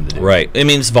work for them to do. Right. I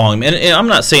mean, it's volume. And I'm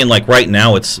not saying like right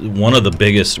now it's one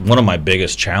of my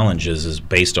biggest challenges is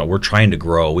based on, we're trying to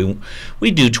grow.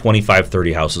 We do 25,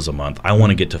 30 houses a month. I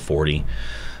want to get to 40.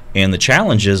 And the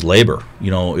challenge is labor. You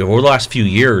know, over the last few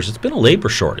years, it's been a labor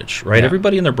shortage, right? Yeah.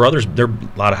 Everybody and their brothers, there are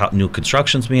a lot of new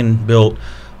constructions being built.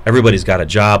 Everybody's got a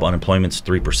job. Unemployment's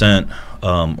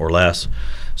 3% or less.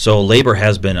 So labor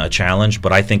has been a challenge,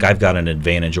 but I think I've got an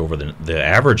advantage over the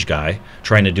average guy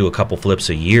trying to do a couple flips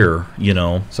a year, you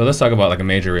know. So let's talk about like a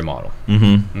major remodel.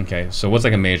 Okay, so what's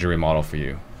like a major remodel for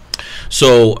you?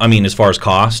 So, I mean, as far as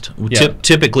cost, Yeah.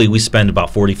 typically we spend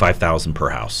about $45,000 per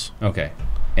house. Okay,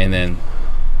 and then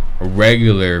a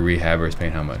regular rehabber is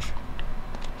paying how much?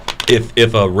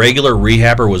 If a regular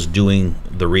rehabber was doing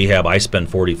the rehab I spend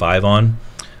 $45,000 on,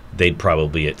 they'd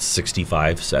probably be at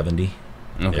 $65,000, $70,000.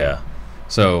 Okay. Yeah.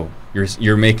 So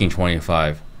you're making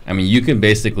 25. I mean, you can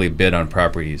basically bid on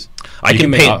properties. I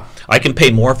can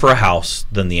pay more for a house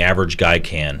than the average guy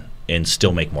can and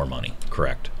still make more money.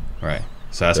 Correct. Right.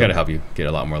 So that's got to help you get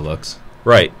a lot more looks.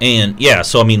 Right. And yeah,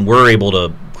 so I mean, we're able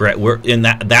to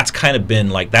that's kind of been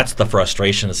like, that's the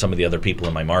frustration of some of the other people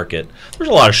in my market. There's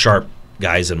a lot of sharp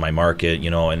guys in my market,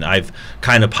 you know, and I've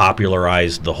kind of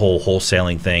popularized the whole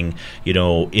wholesaling thing, you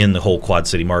know, in the whole Quad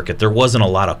City market. There wasn't a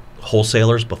lot of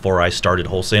wholesalers before I started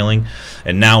wholesaling,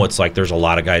 and now it's like there's a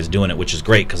lot of guys doing it, which is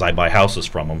great because I buy houses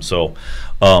from them. So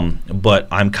but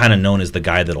I'm kind of known as the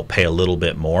guy that'll pay a little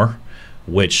bit more,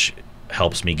 which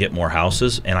helps me get more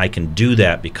houses, and I can do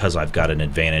that because I've got an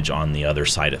advantage on the other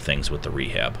side of things with the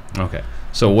rehab. Okay.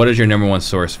 So what is your number one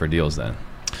source for deals then?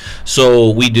 So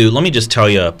we do, let me just tell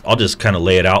you, I'll just kind of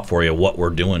lay it out for you what we're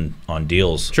doing on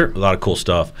deals. Sure. A lot of cool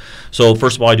stuff. So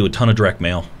first of all, I do a ton of direct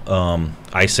mail.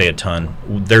 I say a ton.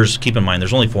 Keep in mind,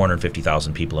 there's only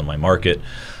 450,000 people in my market.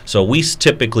 So we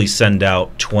typically send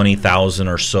out 20,000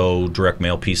 or so direct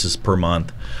mail pieces per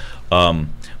month.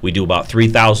 We do about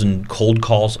 3,000 cold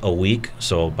calls a week,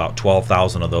 so about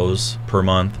 12,000 of those per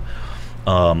month.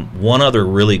 One other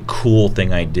really cool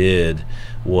thing I did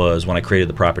was when I created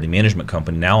the property management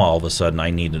company. Now all of a sudden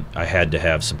I had to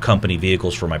have some company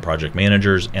vehicles for my project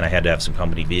managers, and I had to have some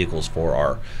company vehicles for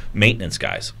our maintenance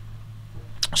guys.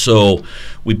 So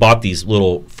we bought these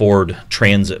little Ford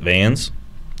Transit vans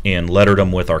and lettered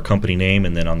them with our company name,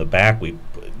 and then on the back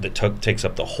takes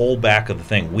up the whole back of the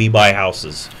thing. We buy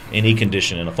houses, any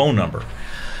condition, and a phone number.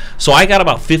 So I got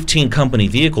about 15 company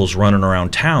vehicles running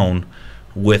around town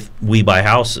with We Buy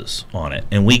Houses on it,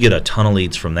 and we get a ton of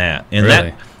leads from that. And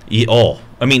Really?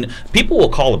 I mean, people will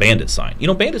call a bandit sign. You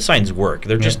know, bandit signs work.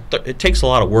 They're just it takes a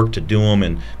lot of work to do them,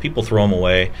 and people throw them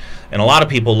away. And a lot of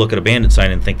people look at a bandit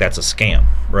sign and think that's a scam,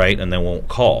 right? And they won't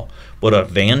call. But a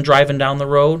van driving down the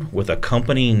road with a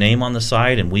company name on the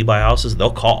side and We Buy Houses,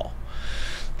 they'll call.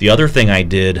 The other thing I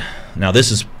did, now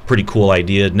this is a pretty cool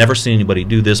idea. Never seen anybody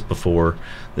do this before.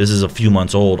 This is a few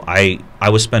months old. I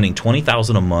was spending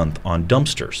 $20,000 a month on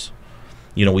dumpsters.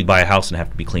 You know, we buy a house and have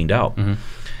to be cleaned out.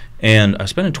 And I was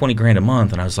spending 20 grand a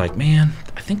month, and I was like, man,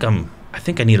 I think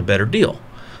I need a better deal.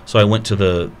 So I went to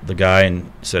the guy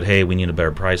and said, hey, we need a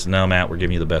better price. No, Matt, we're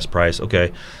giving you the best price.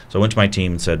 Okay. So I went to my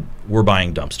team and said, we're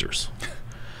buying dumpsters.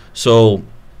 So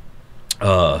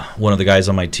one of the guys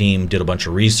on my team did a bunch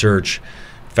of research,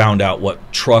 found out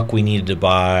what truck we needed to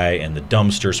buy and the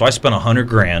dumpster. So I spent 100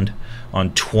 grand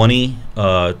on 20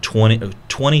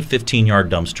 15-yard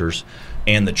dumpsters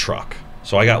and the truck.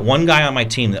 So I got one guy on my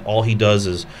team that all he does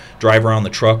is drive around the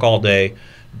truck all day,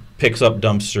 picks up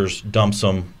dumpsters, dumps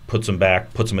them, puts them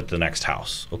back, puts them at the next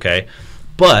house, okay?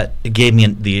 But it gave me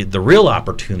the real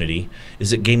opportunity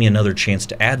is it gave me another chance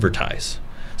to advertise.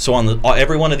 So on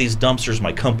every one of these dumpsters,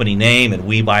 my company name and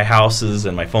We Buy Houses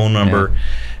and my phone number,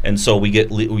 and so we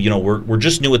get, you know, we're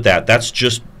just new at that. That's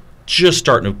just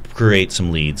starting to create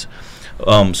some leads.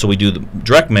 So we do the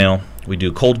direct mail, we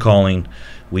do cold calling,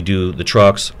 We do the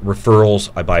trucks, referrals.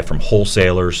 I buy from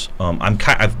wholesalers.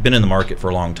 I've been in the market for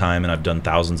a long time, and I've done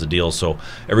thousands of deals, so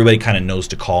everybody kind of knows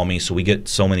to call me. So we get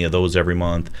so many of those every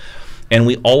month, and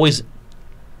we always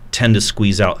tend to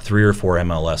squeeze out 3 or 4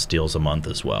 MLS deals a month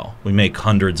as well. We make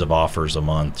hundreds of offers a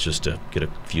month just to get a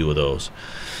few of those.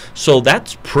 So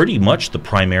that's pretty much the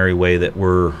primary way that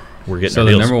we're getting. So our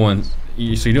the deals. number one. So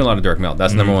you're doing a lot of direct mail.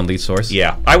 That's the number one lead source.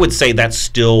 Yeah, I would say that's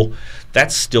still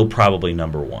probably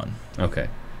number one. Okay.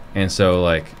 And so,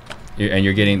 like,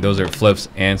 you're getting, those are flips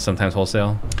and sometimes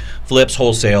wholesale? Flips,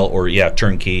 wholesale, or,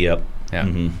 turnkey, yep.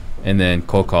 Yeah. And then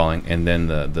cold calling, and then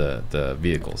the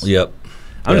vehicles. Yep.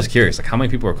 I'm just curious, like, how many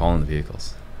people are calling the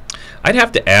vehicles? I'd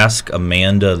have to ask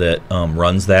Amanda that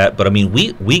runs that, but, I mean,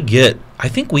 I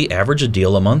think we average a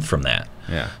deal a month from that.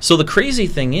 Yeah. So the crazy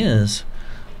thing is,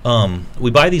 we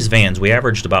buy these vans. We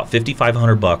averaged about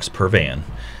 $5,500 per van.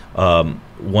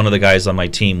 One of the guys on my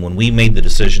team, when we made the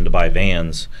decision to buy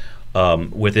vans,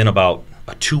 within about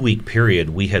a 2-week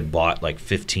period, we had bought like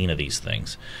 15 of these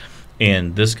things.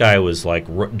 And this guy was like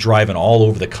driving all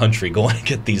over the country going to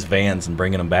get these vans and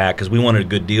bringing them back because we wanted a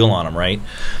good deal on them, right?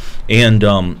 And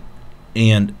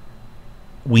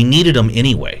we needed them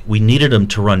anyway. We needed them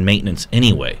to run maintenance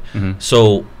anyway.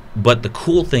 So, but the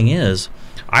cool thing is,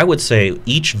 I would say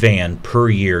each van per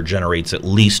year generates at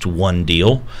least one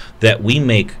deal that we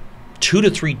make 2 to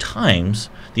 3 times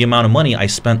the amount of money I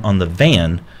spent on the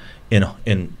van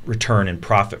in return and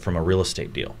profit from a real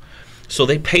estate deal. So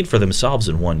they paid for themselves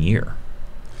in 1 year.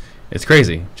 It's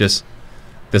crazy. Just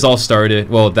this all started,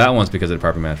 well, that one's because of the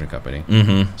property management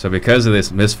company. So because of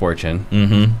this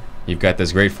misfortune, you've got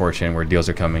this great fortune where deals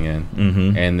are coming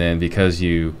in. And then because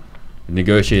you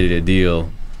negotiated a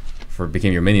deal you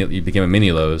became a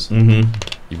mini Lowe's.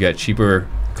 You've got cheaper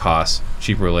costs,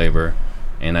 cheaper labor,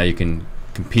 and now you can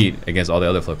compete against all the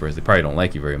other flippers. They probably don't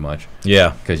like you very much.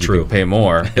 Yeah, because you can pay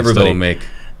more and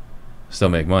still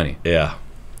make money. Yeah.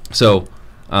 So,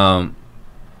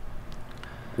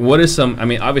 what is some? I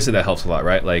mean, obviously that helps a lot,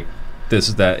 right? Like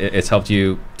it's helped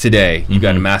you today. You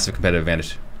got a massive competitive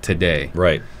advantage today,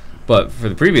 right? But for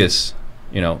the previous,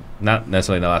 not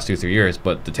necessarily the last 2-3 years,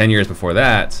 but the 10 years before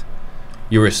that.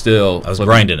 I was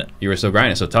grinding it. You were still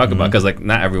grinding. So talk about, because like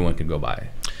not everyone could go buy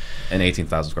an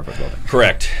 18,000 square foot building.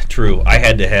 Correct. True. I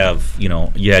had to have,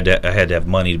 I had to have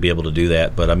money to be able to do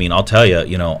that. But I mean, I'll tell you,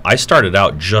 I started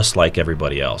out just like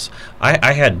everybody else.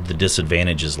 I had the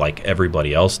disadvantages like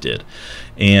everybody else did.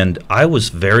 And I was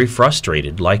very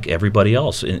frustrated like everybody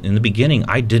else. In the beginning,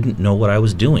 I didn't know what I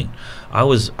was doing. I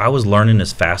was learning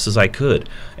as fast as I could,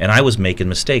 and I was making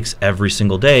mistakes every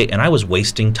single day, and I was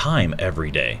wasting time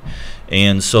every day.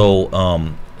 And so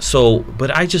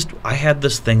but I had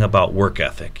this thing about work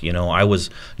ethic. I was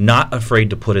not afraid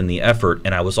to put in the effort,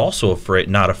 and I was also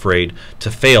not afraid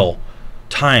to fail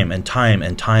time and time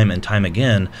and time and time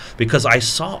again, because I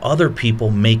saw other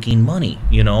people making money,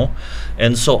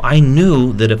 and so I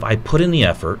knew that if I put in the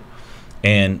effort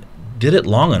and did it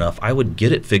long enough, I would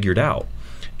get it figured out.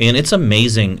 And it's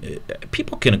amazing.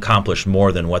 People can accomplish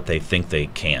more than what they think they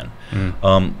can.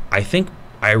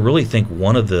 I really think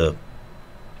one of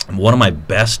my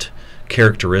best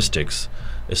characteristics,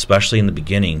 especially in the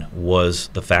beginning, was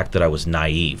the fact that I was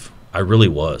naive. I really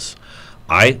was.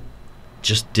 I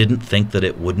just didn't think that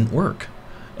it wouldn't work.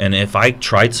 And if I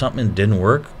tried something and it didn't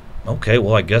work, okay,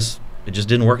 well, I guess it just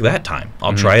didn't work that time.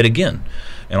 I'll try it again,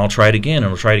 and I'll try it again, and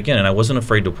I'll try it again. And I wasn't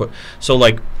afraid to put. So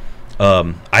like,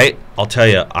 I'll tell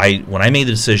you, when I made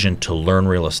the decision to learn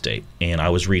real estate, and I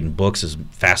was reading books as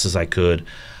fast as I could,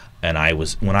 and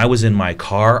when I was in my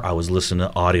car, I was listening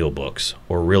to audiobooks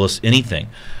or anything.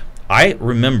 I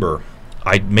remember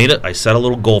I set a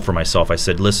little goal for myself. I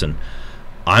said, listen,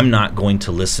 I'm not going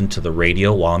to listen to the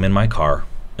radio while I'm in my car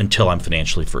until I'm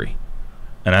financially free.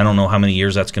 And I don't know how many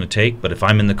years that's going to take, but if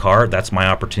I'm in the car, that's my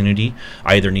opportunity.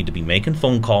 I either need to be making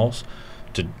phone calls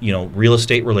to, real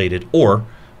estate related, or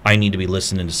I need to be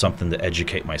listening to something to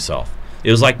educate myself.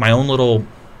 It was like my own little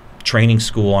training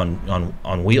school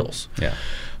on wheels. Yeah.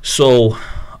 So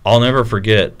I'll never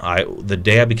forget, the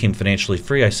day I became financially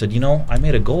free, I said, I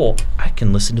made a goal. I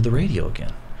can listen to the radio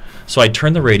again. So I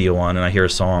turn the radio on and I hear a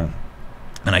song,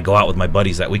 and I go out with my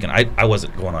buddies that weekend. I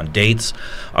wasn't going on dates.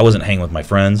 I wasn't hanging with my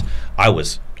friends. I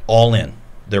was all in.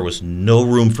 There was no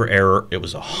room for error. It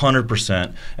was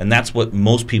 100%, and that's what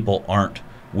most people aren't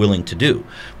willing to do.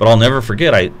 But I'll never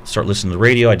forget, I start listening to the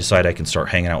radio. I decide I can start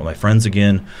hanging out with my friends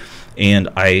again, and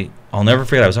I'll never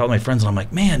forget, I was out with my friends, and I'm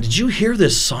like, man, did you hear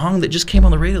this song that just came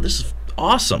on the radio? This is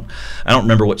awesome. I don't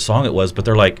remember what song it was, but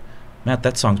they're like, Matt,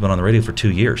 that song's been on the radio for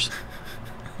 2 years.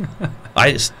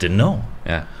 I just didn't know.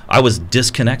 Yeah. I was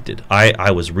disconnected.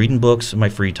 I was reading books in my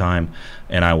free time,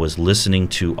 and I was listening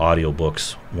to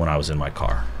audiobooks when I was in my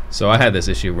car. So I had this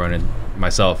issue running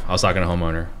myself. I was talking to a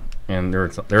homeowner, and they were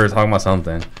talking about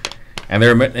something,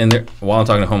 and while I'm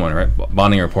talking to a homeowner, right,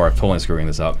 bonding rapport, I'm totally screwing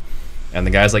this up, and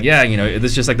the guy's like, yeah, you know,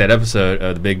 it's just like that episode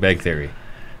of The Big Bang Theory,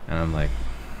 and I'm like,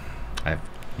 I have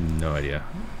no idea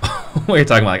what you're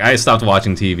talking about. Like, I stopped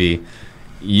watching TV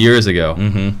years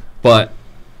ago, but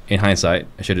in hindsight,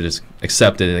 I should have just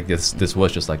accepted like this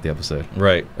was just like the episode,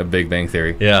 right, of Big Bang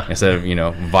Theory, yeah, instead of, you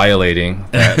know, violating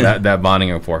that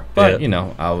bonding rapport. But you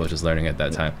know, I was just learning at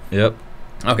that time. Yep.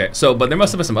 Okay, so but there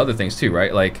must have been some other things too,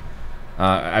 right? Like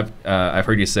I've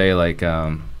heard you say, like,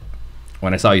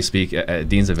 when I saw you speak at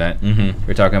Dean's event,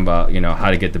 you're talking about, you know,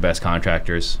 how to get the best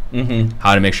contractors,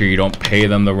 how to make sure you don't pay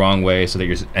them the wrong way so that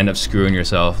you end up screwing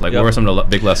yourself. Like, what were some of the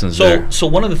big lessons there? So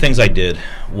one of the things I did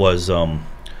was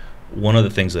one of the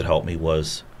things that helped me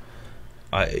was,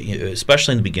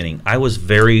 especially in the beginning, I was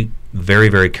very, very,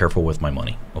 very careful with my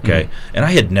money. Okay, and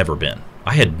I had never been.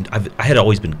 I had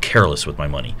always been careless with my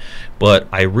money, but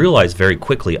I realized very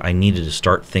quickly I needed to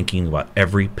start thinking about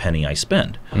every penny I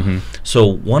spend. So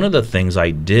one of the things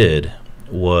I did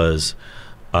was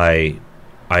I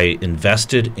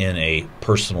invested in a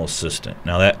personal assistant.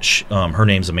 Now that her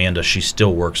name's Amanda. She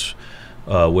still works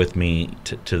with me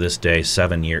to this day.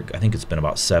 7 years. I think it's been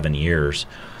about 7 years.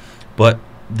 But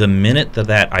the minute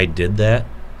that I did that,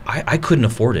 I couldn't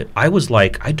afford it. I was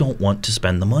like, I don't want to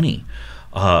spend the money.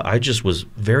 I just was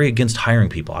very against hiring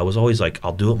people. I was always like,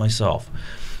 I'll do it myself.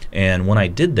 And when I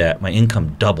did that, my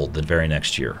income doubled the very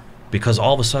next year, because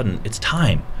all of a sudden it's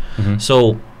time.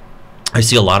 So I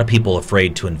see a lot of people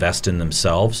afraid to invest in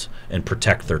themselves and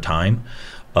protect their time.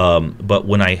 But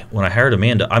when I hired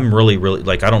Amanda, I'm really,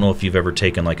 like, I don't know if you've ever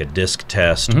taken like a DISC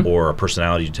test or a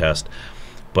personality test,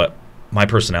 but my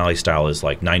personality style is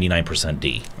like 99%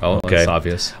 D. Oh, okay? That's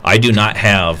obvious. I do not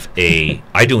have a,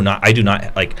 I do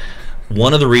not like,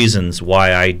 one of the reasons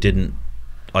why I didn't,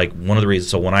 like, one of the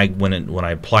reasons, so when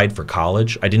I applied for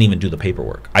college, I didn't even do the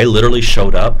paperwork. I literally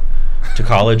showed up to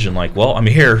college and like, well, I'm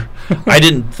here. I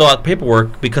didn't fill out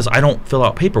paperwork because I don't fill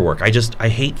out paperwork. I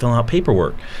hate filling out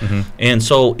paperwork. And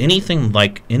so anything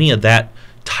like any of that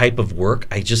type of work,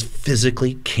 I just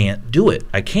physically can't do it.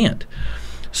 I can't.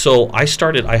 So I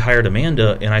hired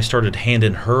Amanda, and I started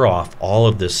handing her off all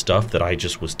of this stuff that I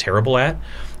just was terrible at,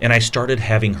 and I started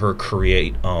having her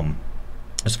create,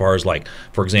 as far as, like,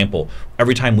 for example,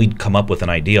 every time we'd come up with an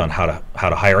idea on how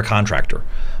to hire a contractor,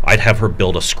 I'd have her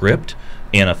build a script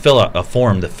and a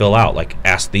form to fill out, like,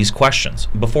 ask these questions.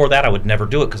 Before that, I would never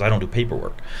do it because I don't do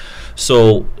paperwork.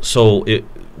 So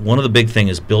one of the big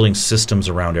things is building systems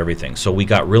around everything. So we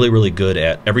got really, really good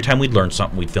at, every time we'd learn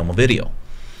something, we'd film a video.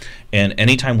 And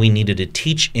anytime we needed to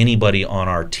teach anybody on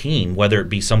our team, whether it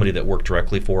be somebody that worked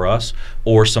directly for us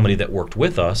or somebody that worked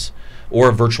with us or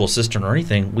a virtual assistant or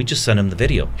anything, we just send them the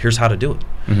video. Here's how to do it.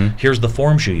 Here's the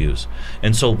forms you use.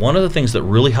 And so one of the things that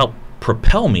really helped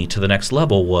propel me to the next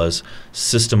level was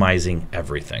systemizing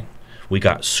everything. We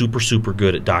got super, super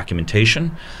good at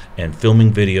documentation and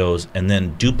filming videos, and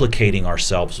then duplicating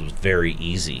ourselves was very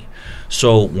easy.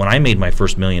 So when I made my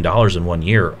first $1 million in 1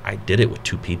 year, I did it with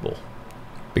 2 people.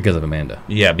 Because of Amanda.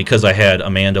 Yeah, because I had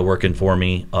Amanda working for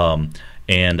me,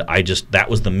 and that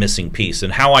was the missing piece.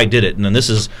 And how I did it, and then this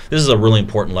is a really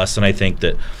important lesson I think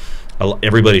that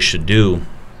everybody should do,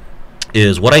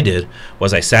 is what I did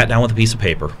was I sat down with a piece of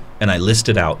paper and I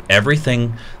listed out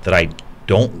everything that I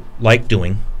don't like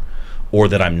doing or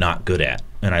that I'm not good at.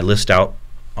 And I list out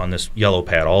on this yellow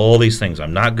pad all these things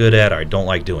I'm not good at or I don't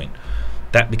like doing.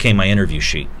 That became my interview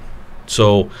sheet.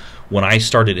 So when I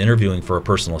started interviewing for a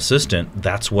personal assistant,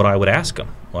 that's what I would ask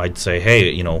them. I'd say,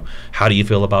 hey, you know, how do you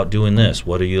feel about doing this?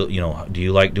 What do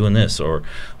you like doing this? Or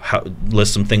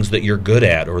list some things that you're good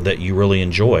at or that you really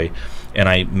enjoy. And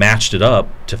I matched it up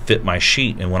to fit my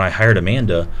sheet. And when I hired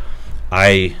Amanda,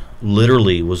 I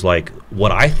literally was like,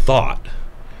 what I thought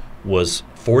was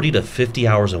 40 to 50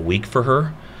 hours a week for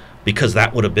her, because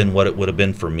that would have been what it would have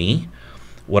been for me.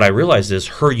 What I realized is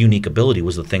her unique ability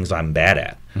was the things I'm bad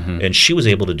at. And she was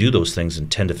able to do those things in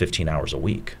 10 to 15 hours a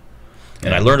week.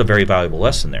 And I learned a very valuable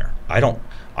lesson there.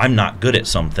 I'm not good at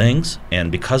some things,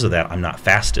 and because of that, I'm not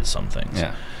fast at some things.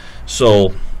 Yeah.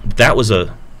 So that was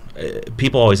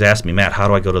people always ask me, Matt, how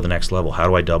do I go to the next level? How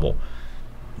do I double?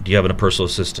 Do you have a personal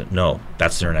assistant? No,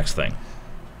 that's their next thing.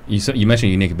 You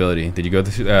mentioned unique ability. Did you go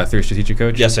through Strategic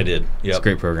Coach? Yes, I did. Yep. It's a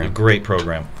great program. A great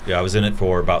program. Yeah, I was in it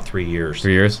for about 3 years.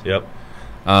 3 years? Yep.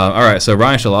 All right, so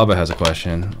Ryan Shalaba has a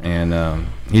question, and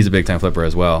he's a big-time flipper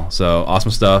as well. So awesome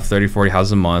stuff, 30, 40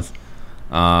 houses a month.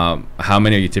 How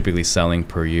many are you typically selling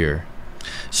per year?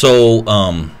 So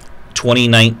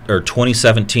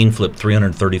 2017 flipped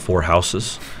 334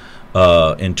 houses.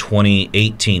 In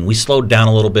 2018, we slowed down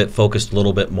a little bit, focused a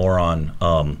little bit more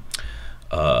on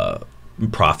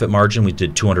profit margin. We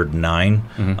did 209.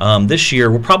 Mm-hmm. This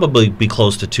year, we'll probably be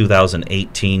close to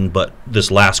 2018, but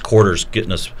this last quarter's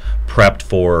getting us prepped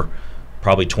for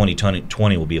probably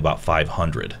 2020 will be about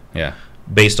 500. Yeah.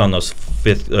 Based on those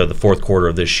the fourth quarter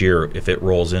of this year, if it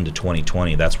rolls into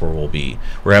 2020, that's where we'll be.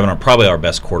 We're having probably our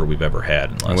best quarter we've ever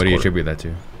had. In the last And what do you quarter. attribute that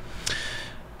to?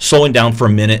 Slowing down for a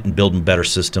minute and building better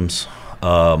systems.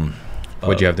 What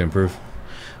do you have to improve?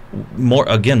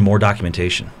 More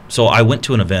documentation. So I went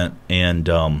to an event and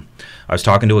I was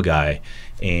talking to a guy,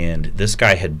 and this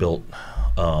guy had built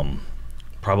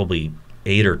probably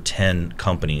 8 or 10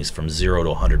 companies from 0 to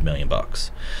 100 million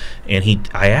bucks. And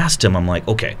I asked him, I'm like,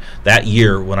 okay, that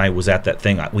year when I was at that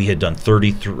thing, we had done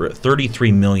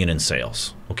 33 million in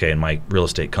sales, okay, in my real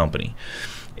estate company.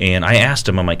 And I asked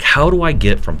him, I'm like, how do I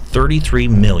get from 33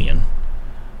 million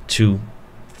to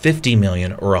 50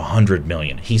 million or 100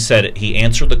 million? He said, he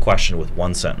answered the question with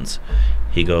one sentence.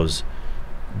 He goes,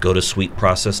 go to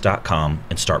suiteprocess.com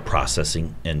and start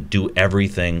processing and do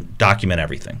everything, document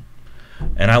everything.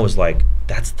 And I was like,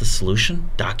 that's the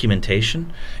solution?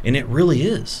 Documentation? And it really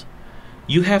is.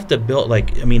 You have to build,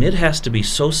 it has to be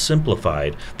so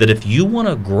simplified that if you want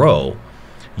to grow,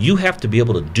 you have to be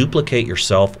able to duplicate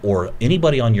yourself or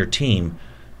anybody on your team.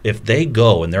 If they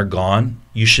go and they're gone,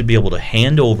 you should be able to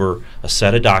hand over a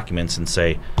set of documents and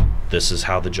say, this is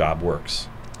how the job works.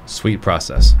 Suite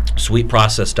Process.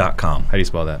 Suiteprocess.com. How do you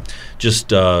spell that? Just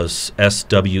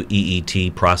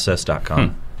SWEET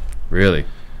process.com. Really?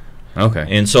 Okay.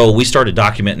 And so we started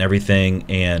documenting everything,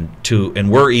 and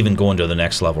we're even going to the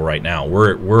next level right now.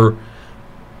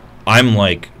 I'm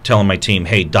like telling my team,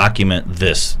 hey, document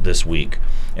this week.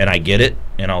 And I get it,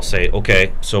 and I'll say,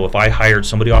 okay, so if I hired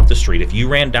somebody off the street, if you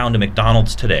ran down to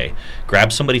McDonald's today,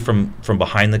 grabbed somebody from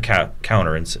behind the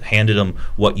counter and handed them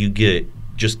what you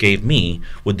just gave me,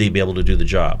 would they be able to do the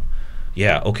job?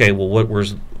 Yeah, okay, well,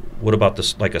 what about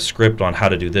this, like a script on how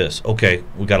to do this? Okay,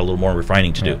 we got a little more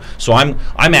refining to do. So I'm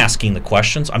asking the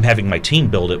questions. I'm having my team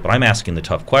build it, but I'm asking the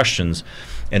tough questions,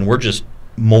 and we're just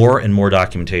more and more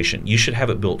documentation. You should have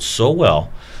it built so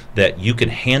well that you can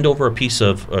hand over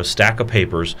a stack of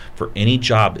papers for any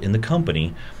job in the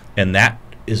company, and that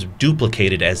is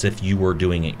duplicated as if you were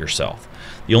doing it yourself.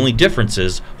 The only difference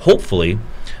is, hopefully,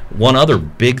 one other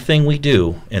big thing we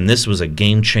do, and this was a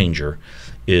game changer,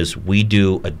 is we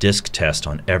do a disc test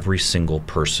on every single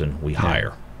person we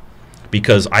hire.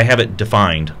 Because I have it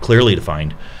defined, clearly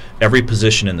defined, every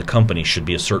position in the company should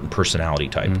be a certain personality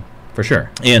type. For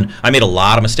sure. And I made a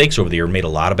lot of mistakes over the year, made a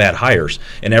lot of bad hires.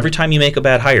 And every time you make a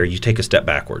bad hire, you take a step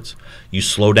backwards. You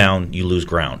slow down, you lose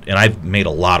ground. And I've made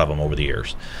a lot of them over the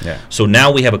years. Yeah. So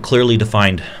now we have a clearly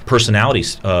defined personality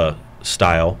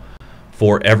style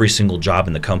for every single job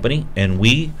in the company. And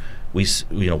we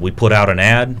put out an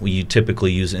ad. We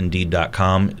typically use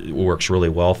Indeed.com. It works really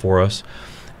well for us.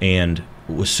 And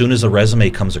as soon as a resume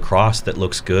comes across that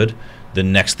looks good, the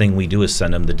next thing we do is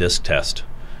send them the disc test.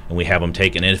 And we have them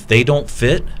taken. And if they don't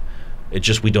fit,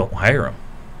 we don't hire them.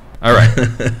 All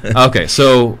right. Okay.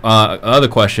 So other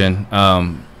question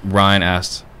Ryan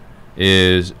asked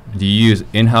is, do you use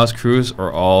in-house crews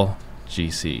or all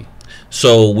GC?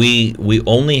 So we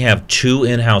only have 2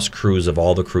 in-house crews of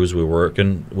all the crews we work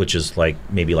in, which is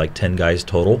maybe 10 guys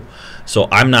total. So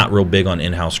I'm not real big on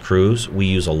in-house crews. We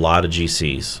use a lot of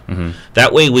GCs. Mm-hmm.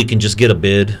 That way we can just get a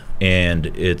bid, and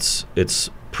it's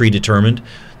predetermined.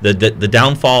 The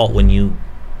downfall when you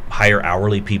hire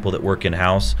hourly people that work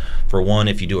in-house, for one,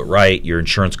 if you do it right, your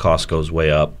insurance cost goes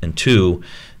way up, and 2,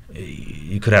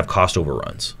 you could have cost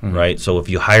overruns, right? So if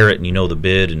you hire it and you know the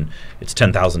bid and it's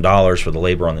 $10,000 for the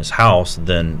labor on this house,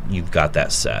 then you've got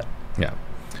that set. Yeah.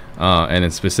 And then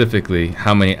specifically,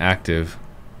 how many active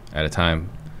at a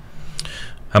time?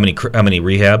 How many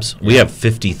rehabs? Yeah. We have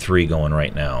 53 going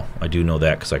right now. I do know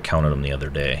that because I counted them the other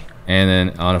day. And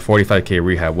then on a 45K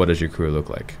rehab, what does your crew look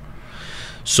like?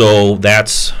 So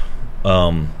that's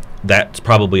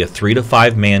probably a 3 to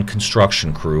 5 man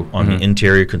construction crew on the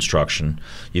interior construction.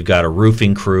 You've got a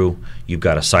roofing crew. You've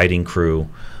got a siding crew.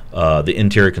 The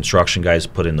interior construction guys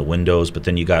put in the windows, but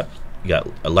then you got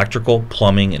electrical,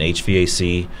 plumbing, and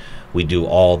HVAC. We do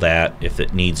all that. If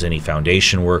it needs any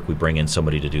foundation work, we bring in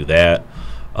somebody to do that.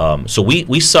 So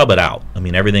we sub it out. I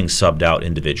mean, everything's subbed out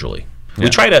individually. Yeah. We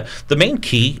try to. The main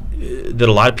key that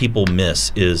a lot of people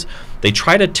miss is they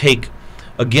try to take,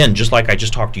 again, just like I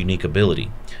just talked to unique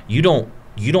ability. You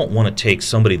you don't want to take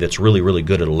somebody that's really, really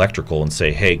good at electrical and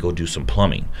say, hey, go do some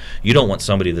plumbing. You don't want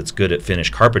somebody that's good at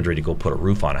finished carpentry to go put a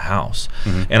roof on a house.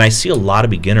 And I see a lot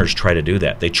of beginners try to do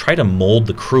that. They try to mold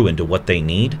the crew into what they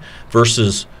need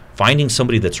versus finding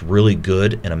somebody that's really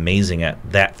good and amazing at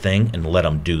that thing and let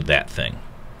them do that thing.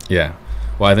 Yeah.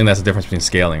 Well, I think that's the difference between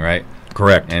scaling, right?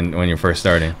 Correct. And when you're first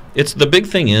starting, it's the big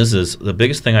thing is the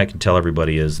biggest thing I can tell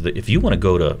everybody is that if you want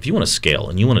to scale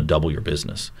and you want to double your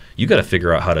business, you got to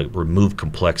figure out how to remove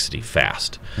complexity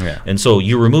fast. Yeah. And so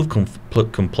you remove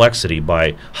complexity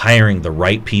by hiring the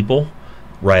right people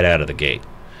right out of the gate.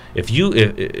 If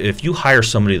you hire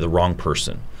somebody, the wrong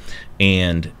person,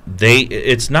 and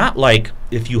it's not like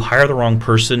if you hire the wrong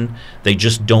person, they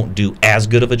just don't do as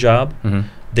good of a job.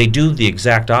 They do the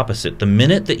exact opposite. The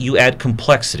minute that you add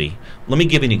complexity, let me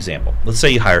give you an example. Let's say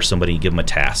you hire somebody, you give them a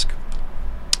task,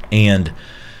 and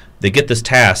they get this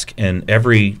task, and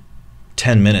every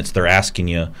 10 minutes they're asking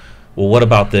you, well, what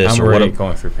about this? I'm already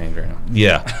going through pain right now.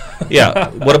 Yeah.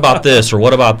 What about this or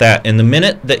what about that? And the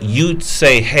minute that you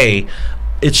say, hey,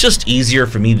 it's just easier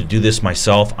for me to do this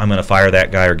myself, I'm going to fire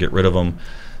that guy or get rid of him,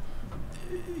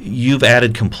 you've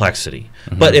added complexity.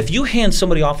 But if you hand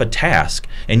somebody off a task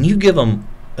and you give them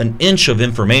an inch of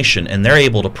information and they're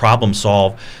able to problem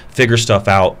solve, figure stuff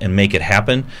out, and make it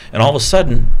happen, and all of a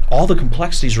sudden all the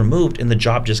complexity is removed and the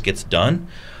job just gets done.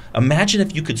 Imagine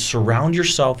if you could surround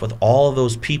yourself with all of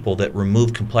those people that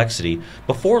remove complexity.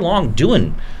 Before long,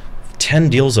 doing 10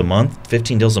 deals a month,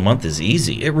 15 deals a month is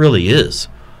easy. It really is.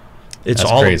 That's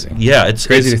crazy. Yeah, it's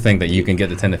crazy to think that you can get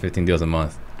to 10 to 15 deals a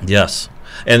month. Yes.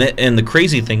 And the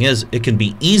crazy thing is, it can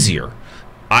be easier.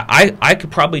 I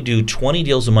could probably do 20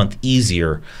 deals a month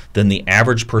easier than the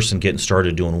average person getting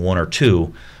started doing 1 or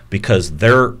 2 because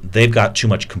they've got too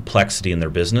much complexity in their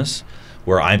business,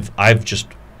 where I've just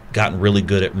gotten really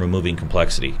good at removing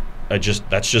complexity.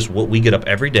 That's just what we get up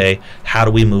every day. How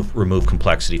do we remove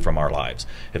complexity from our lives?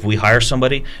 If we hire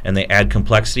somebody and they add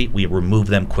complexity, we remove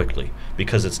them quickly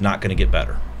because it's not going to get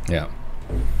better. Yeah.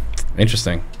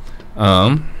 Interesting.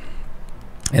 And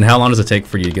how long does it take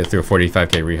for you to get through a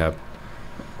 45K rehab?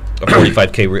 A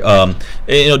 45K,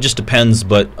 it just depends,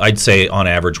 but I'd say on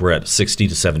average we're at 60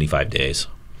 to 75 days.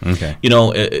 Okay.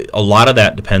 A lot of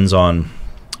that depends on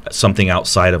something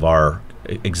outside of our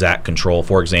exact control.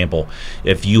 For example,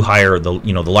 if you hire the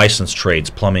licensed trades,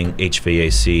 plumbing,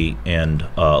 HVAC, and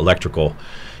electrical,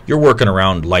 you're working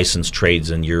around licensed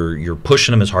trades and you're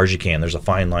pushing them as hard as you can. There's a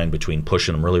fine line between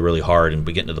pushing them really, really hard and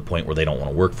getting to the point where they don't want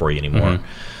to work for you anymore.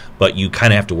 But you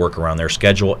kind of have to work around their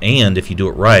schedule, and if you do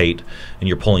it right and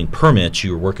you're pulling permits,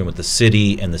 you're working with the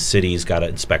city, and the city's got to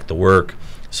inspect the work,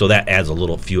 so that adds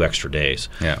a few extra days.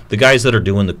 Yeah. The guys that are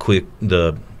doing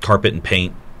the carpet and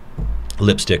paint,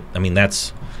 lipstick, I mean,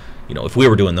 that's, if we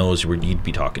were doing those, you'd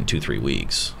be talking 2-3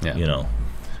 weeks. Yeah.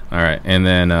 All right, and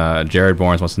then Jared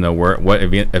Barnes wants to know what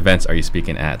events are you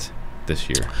speaking at this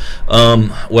year?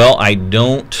 Well, I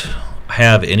don't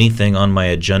have anything on my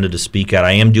agenda to speak at.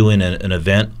 I am doing an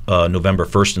event November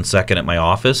 1st and 2nd at my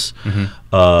office.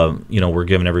 We're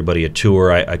giving everybody a tour.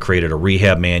 I created a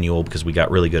rehab manual because we got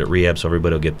really good at rehab, so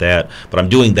everybody will get that. But I'm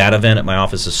doing that event at my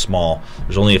office. Is small.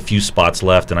 There's only a few spots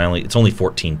left, and it's only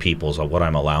 14 people is what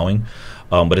I'm allowing.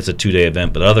 But it's a 2-day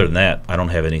event. But other than that, I don't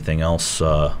have anything else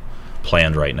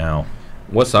planned right now.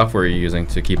 What software are you using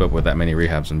to keep up with that many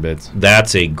rehabs and bids?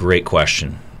 That's a great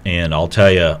question, and I'll tell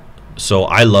you. So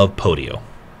I love Podio.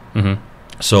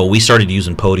 So we started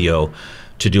using Podio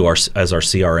to do as our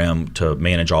CRM to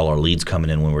manage all our leads coming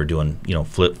in when we were doing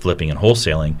flipping and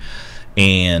wholesaling,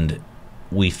 and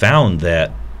we found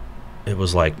that it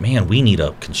was like, man, we need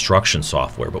a construction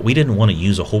software, but we didn't want to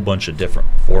use a whole bunch of different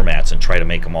formats and try to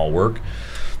make them all work.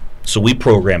 So we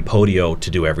programmed Podio to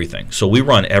do everything. So we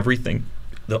run everything.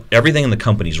 Everything in the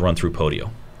company is run through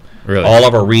Podio. Really? All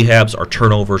of our rehabs, our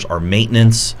turnovers, our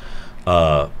maintenance.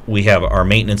 We have our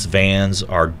maintenance vans,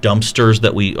 our dumpsters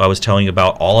that I was telling you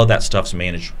about. All of that stuff's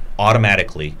managed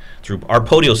automatically through our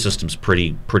Podio system's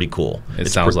pretty cool. It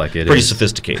sounds like it pretty is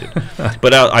sophisticated.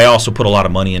 But I also put a lot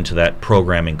of money into that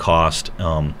programming cost.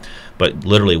 But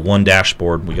literally one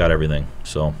dashboard, we got everything.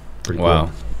 So pretty cool.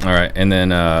 Wow. All right, and then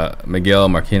Miguel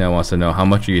Marquina wants to know, how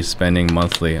much are you spending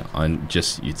monthly on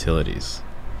just utilities?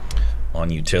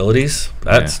 On utilities?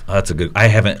 That's a good. I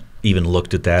haven't even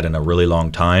looked at that in a really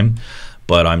long time,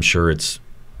 but I'm sure it's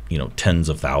tens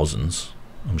of thousands.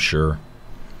 I'm sure.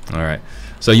 All right.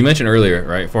 So you mentioned earlier,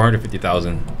 right,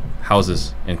 450,000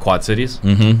 houses in Quad Cities,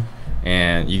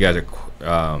 and you guys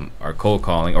are cold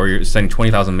calling, or you're sending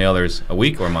 20,000 mailers a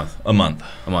week or a month? A month.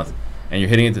 And you're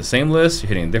hitting it the same list. You're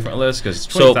hitting a different list because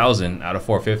 20,000 out of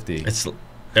 450. It's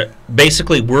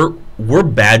basically we're we're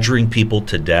badgering people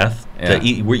to death. Yeah.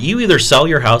 You either sell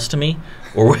your house to me,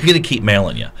 or we're going to keep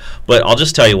mailing you. But I'll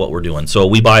just tell you what we're doing. So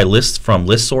we buy lists from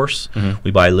ListSource,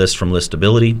 we buy lists from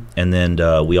Listability, and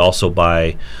then we also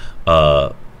buy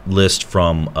list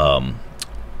from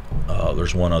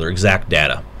there's one other, Exact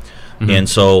Data. And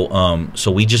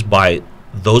so we just buy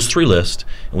those 3 lists,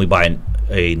 and we buy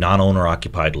a non-owner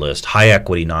occupied list, high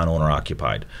equity non-owner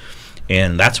occupied.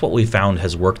 And that's what we found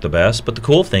has worked the best. But the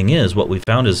cool thing is, what we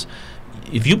found is,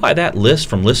 if you buy that list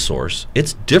from ListSource,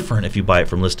 it's different if you buy it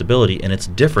from Listability, and it's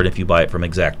different if you buy it from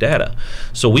Exact Data.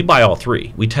 So we buy all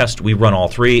 3. We run all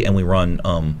 3, and we run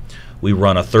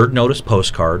a third notice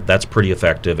postcard. That's pretty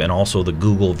effective, and also the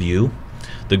Google View.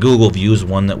 The Google View is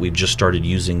one that we've just started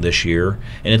using this year,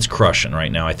 and it's crushing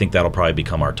right now. I think that'll probably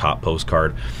become our top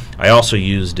postcard. I also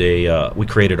used we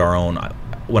created our own.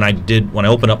 When I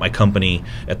opened up my company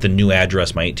at the new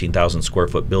address, my 18,000 square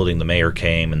foot building, the mayor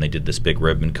came and they did this big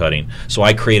ribbon cutting. So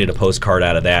I created a postcard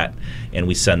out of that, and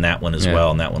we send that one as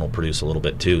well, and that one will produce a little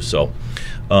bit too. So,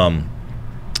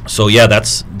 yeah,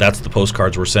 that's the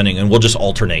postcards we're sending, and we'll just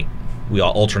alternate. We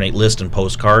alternate list and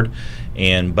postcard,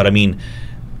 but I mean,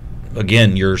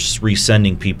 again, you're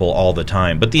resending people all the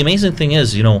time. But the amazing thing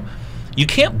is, you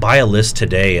can't buy a list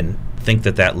today and think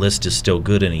that list is still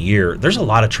good in a year. There's a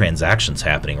lot of transactions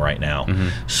happening right now.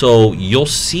 So you'll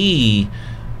see,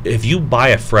 if you buy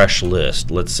a fresh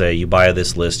list, let's say you buy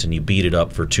this list and you beat it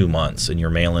up for 2 months and you're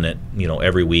mailing it,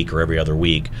 every week or every other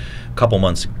week. A couple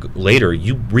months later,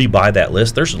 you rebuy that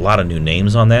list. There's a lot of new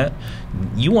names on that.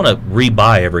 You want to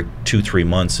rebuy every 2-3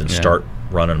 months and start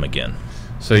running them again.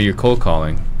 So you're cold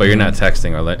calling, but you're not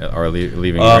texting or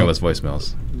leaving ringless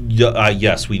voicemails.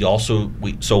 Yes,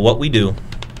 so what we do.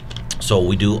 So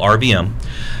we do RVM,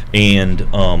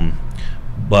 and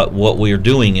but what we're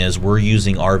doing is we're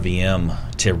using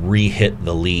RVM to re-hit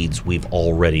the leads we've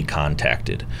already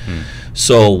contacted.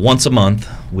 So once a month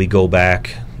we'll go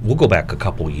back a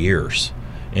couple years,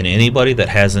 and anybody that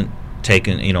hasn't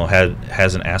taken,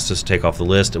 hasn't asked us to take off the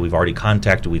list that we've already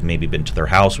contacted, we've maybe been to their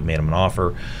house, we made them an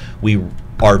offer, we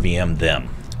RVM them.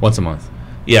 Once a month?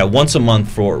 Yeah, once a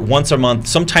month.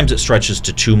 Sometimes it stretches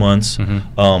to 2 months,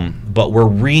 but we're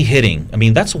re-hitting. I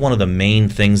mean, that's one of the main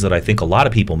things that I think a lot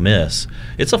of people miss.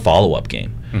 It's a follow-up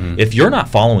game. If you're not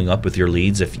following up with your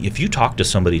leads, if you talk to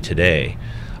somebody today,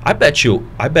 I bet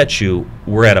you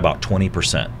we're at about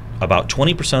 20%. About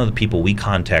 20% of the people we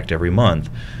contact every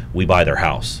month, we buy their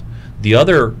house. The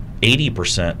other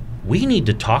 80%, we need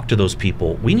to talk to those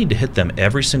people. We need to hit them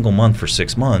every single month for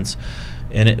 6 months.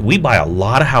 And we buy a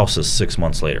lot of houses 6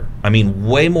 months later. I mean,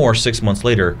 way more 6 months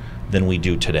later than we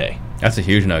do today. That's a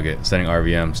huge nugget, sending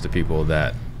RVMs to people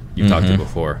that you've talked to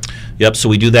before. Yep, so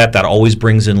we do that. That always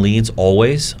brings in leads,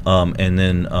 always. And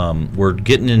then we're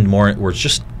getting in more. We're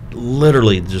just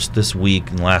literally just this week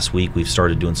and last week we've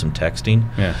started doing some texting.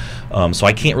 So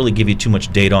I can't really give you too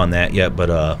much data on that yet, but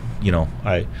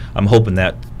I'm hoping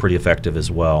that's pretty effective as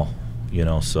well.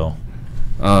 So.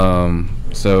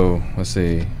 So let's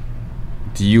see.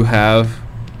 Do you have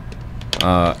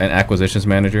an acquisitions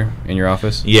manager in your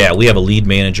office? Yeah, we have a lead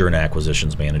manager and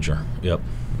acquisitions manager. Yep.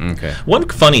 Okay. One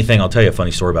funny thing, I'll tell you a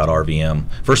funny story about RVM.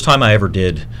 First time I ever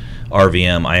did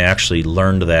RVM, I actually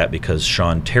learned that because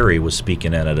Sean Terry was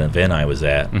speaking at an event I was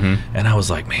at, and I was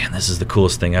like, man, this is the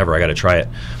coolest thing ever. I got to try it.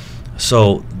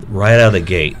 So right out of the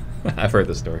gate, I've heard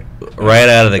this story. Right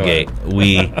out of the gate,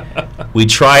 we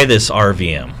try this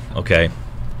RVM. Okay.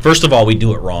 First of all, we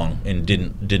do it wrong and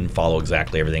didn't follow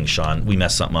exactly everything Sean. We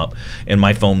messed something up, and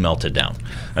my phone melted down.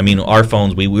 I mean, our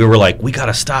phones, we were like, we got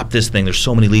to stop this thing. There's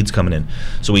so many leads coming in.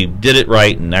 So we did it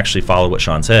right and actually followed what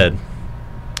Sean said.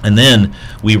 And then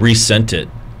we resent it,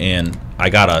 and I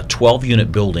got a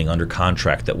 12-unit building under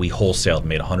contract that we wholesaled,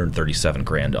 made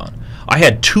 $137,000 on. I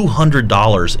had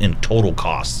 $200 in total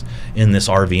costs in this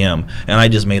RVM, and I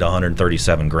just made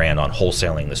 $137,000 on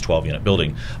wholesaling this 12-unit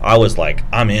building. I was like,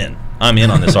 I'm in on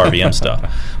this RVM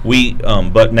stuff.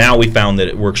 But now we found that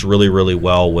it works really, really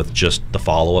well with just the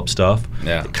follow-up stuff.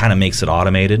 Yeah. It kind of makes it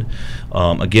automated.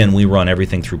 Again, we run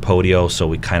everything through Podio, so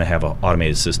we kind of have an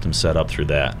automated system set up through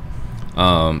that.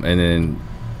 And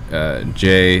then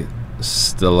Jay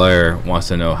Stiller wants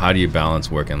to know, how do you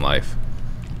balance work and life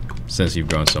since you've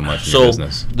grown so much in your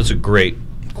business? That's a great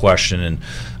question, and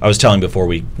I was telling before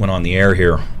we went on the air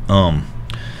here,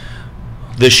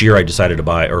 this year I decided to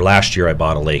buy, or last year I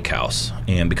bought a lake house,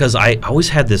 and because I always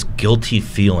had this guilty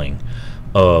feeling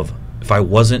of if I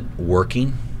wasn't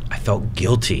working, I felt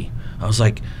guilty. I was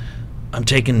like, I'm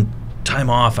taking time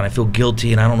off and I feel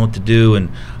guilty and I don't know what to do,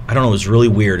 and I don't know, it was really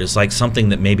weird. It's like something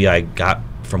that maybe I got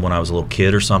from when I was a little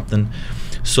kid or something.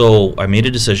 So I made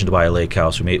a decision to buy a lake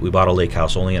house. We bought a lake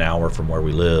house only an hour from where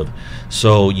we live.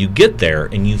 So you get there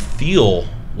and you feel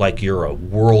like you're a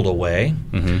world away,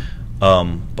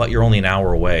 but you're only an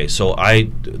hour away. So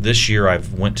this year I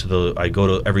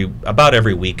go to about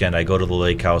every weekend. I go to the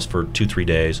lake house for 2-3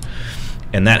 days,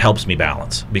 and that helps me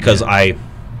balance because I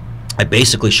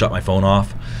basically shut my phone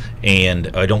off.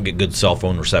 And I don't get good cell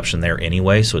phone reception there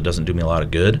anyway, so it doesn't do me a lot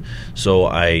of good. So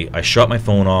I shut my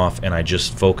phone off and I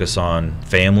just focus on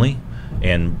family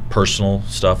and personal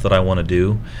stuff that I want to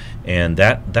do, and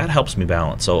that helps me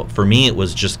balance. So for me, it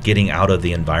was just getting out of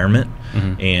the environment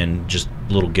and just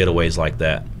little getaways like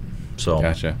that. So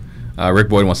gotcha. Rick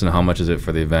Boyd wants to know how much is it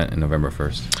for the event in November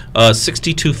 1st?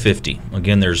 $6,250.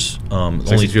 Again, there's only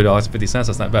 $62.50.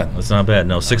 That's not bad. That's not bad.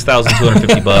 No,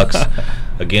 $6,250.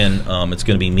 Again, it's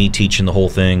going to be me teaching the whole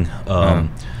thing.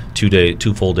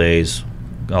 2 full days.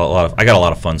 I got a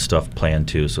lot of fun stuff planned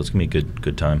too, so it's going to be a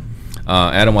good time.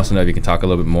 Adam wants to know if you can talk a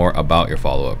little bit more about your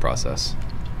follow-up process.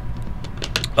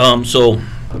 So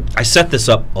I set this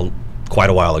up quite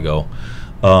a while ago,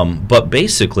 but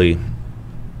basically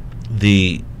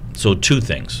so 2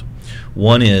 things.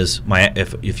 One is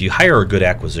if you hire a good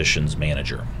acquisitions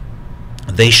manager,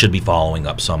 they should be following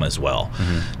up some as well.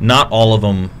 Not all of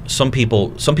them. Some people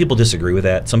disagree with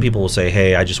that. Some people will say,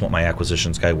 hey, I just want my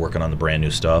acquisitions guy working on the brand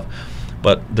new stuff.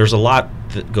 But there's a lot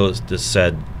that's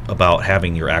said about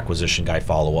having your acquisition guy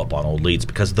follow up on old leads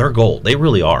because they're gold. They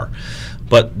really are.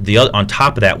 But on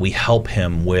top of that, we help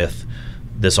him with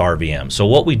this RVM. So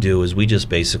what we do is we just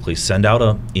basically send out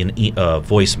a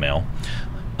voicemail.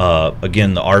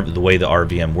 Again, the way the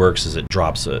RVM works is it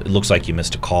drops. It looks like you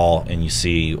missed a call, and you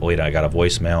see, oh wait, I got a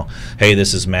voicemail. Hey,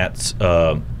 this is Matt's.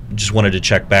 Just wanted to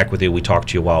check back with you. We talked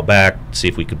to you a while back, see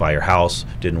if we could buy your house.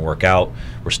 Didn't work out.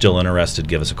 We're still interested.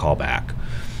 Give us a call back.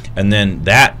 And then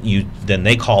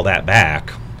they call that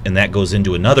back, and that goes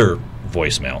into another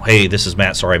voicemail. Hey, this is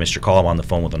Matt. Sorry I missed your call. I'm on the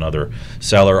phone with another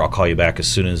seller. I'll call you back as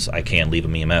soon as I can. Leave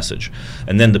me a message.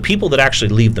 And then the people that actually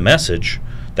leave the message,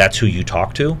 that's who you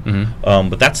talk to.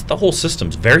 But that's the whole system.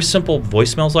 It's very simple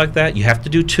voicemails like that. You have to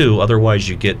do 2, otherwise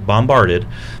you get bombarded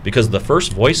because the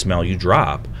first voicemail you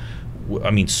drop,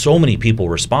 I mean, so many people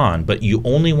respond, but you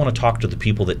only want to talk to the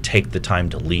people that take the time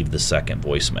to leave the second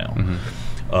voicemail.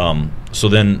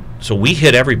 So we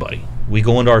hit everybody. We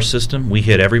go into our system. We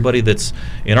hit everybody that's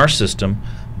in our system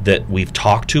that we've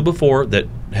talked to before. That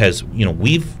has,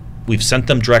 we've sent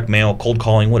them direct mail, cold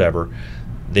calling, whatever.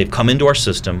 They've come into our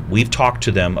system. We've talked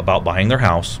to them about buying their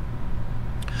house.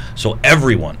 So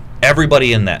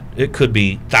everybody in that, it could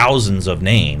be thousands of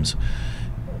names.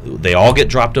 They all get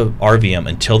dropped to RVM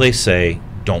until they say,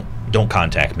 don't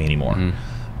contact me anymore.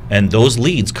 And those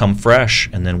leads come fresh,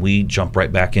 and then we jump right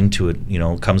back into it.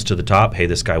 It comes to the top. Hey,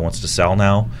 this guy wants to sell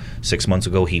now. 6 months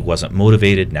ago, he wasn't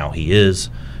motivated. Now he is,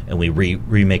 and we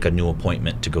remake a new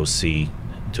appointment to go see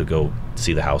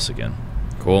the house again.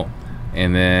 Cool.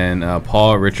 And then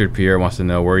Paul Richard Pierre wants to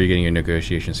know, where are you getting your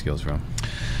negotiation skills from?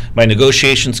 My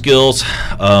negotiation skills,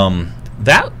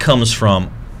 that comes from,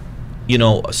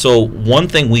 so one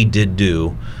thing we did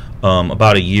do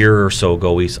about a year or so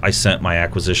ago, I sent my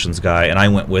acquisitions guy, and I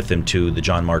went with him to the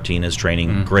John Martinez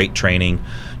training. Great training.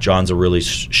 John's a really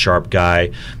sharp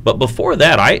guy. But before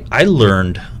that, I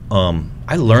learned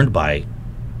by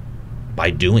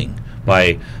doing,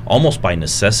 almost by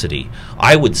necessity.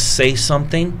 I would say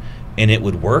something, and it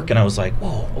would work, and I was like,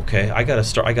 whoa, okay, I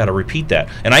gotta repeat that.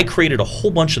 And I created a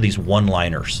whole bunch of these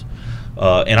one-liners.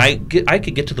 And I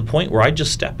could get to the point where I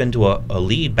just step into a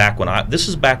lead this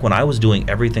is back when I was doing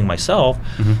everything myself.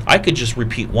 I could just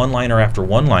repeat one-liner after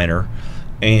one-liner,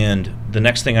 and the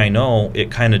next thing I know, it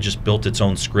kind of just built its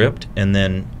own script, and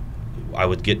then I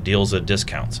would get deals at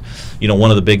discounts.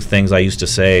 One of the big things I used to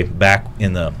say back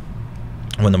when the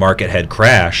market had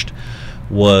crashed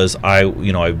was I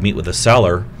would meet with a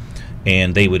seller,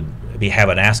 and they would have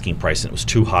an asking price, and it was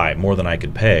too high, more than I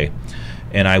could pay.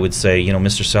 And I would say,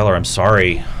 Mr. Seller, I'm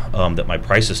sorry that my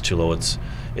price is too low. It's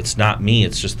not me.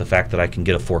 It's just the fact that I can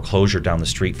get a foreclosure down the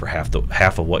street for half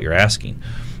of what you're asking.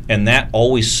 And that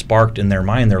always sparked in their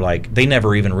mind. They're like, they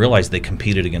never even realized they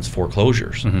competed against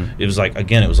foreclosures. It was like,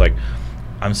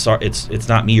 I'm sorry, it's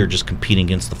not me. You're just competing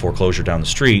against the foreclosure down the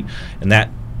street. And that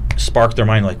sparked their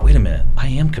mind, like, wait a minute, I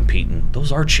am competing.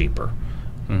 Those are cheaper.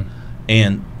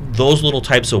 And those little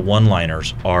types of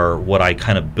one-liners are what I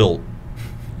kind of built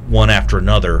one after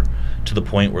another, to the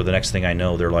point where the next thing I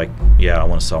know, they're like, yeah, I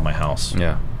want to sell my house.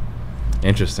 Yeah.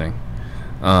 Interesting.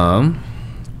 Let's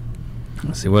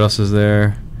see, what else is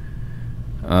there?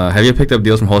 Have you picked up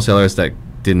deals from wholesalers that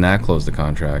did not close the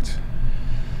contract?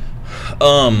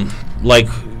 Like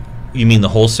You mean the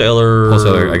wholesaler?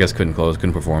 Wholesaler, I guess, couldn't close,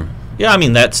 couldn't perform. Yeah, I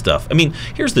mean, that stuff. I mean,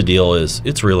 here's the deal is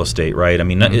it's real estate, right? I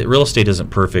mean, real estate isn't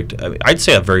perfect. I mean, I'd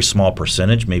say a very small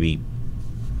percentage, maybe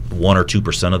 1 or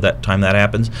 2% of that time that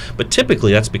happens. But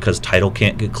typically that's because title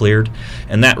can't get cleared,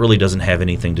 and that really doesn't have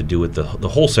anything to do with the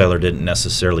wholesaler didn't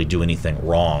necessarily do anything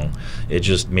wrong. It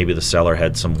just maybe the seller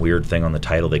had some weird thing on the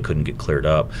title they couldn't get cleared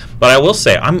up. But I will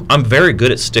say I'm very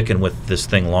good at sticking with this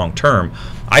thing long term.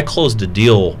 I closed a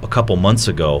deal a couple months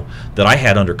ago that I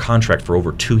had under contract for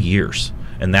over 2 years.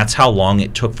 And that's how long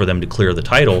it took for them to clear the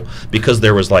title, because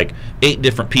there was like 8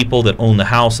 different people that owned the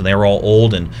house, and they were all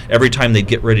old, and every time they'd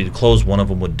get ready to close, one of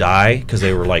them would die because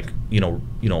they were like,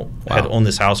 had owned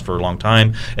this house for a long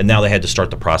time, and now they had to start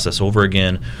the process over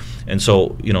again. And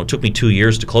so, it took me 2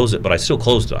 years to close it, but I still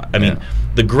closed it. I mean,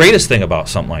 the greatest thing about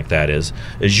something like that is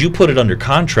you put it under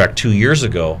contract 2 years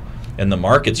ago, and the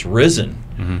market's risen.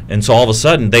 And so all of a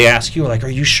sudden they ask you, like, are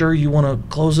you sure you want to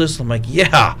close this? I'm like,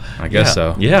 yeah. I guess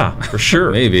so. Yeah, for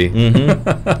sure. Maybe.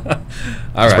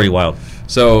 That's pretty wild.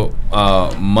 So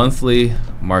monthly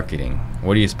marketing.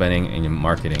 What are you spending in your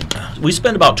marketing? We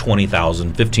spend about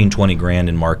 20,000, 15, 20 grand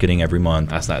in marketing every month.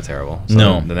 That's not terrible. So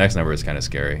no. The next number is kind of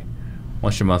scary.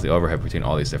 What's your monthly overhead between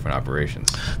all these different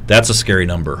operations? That's a scary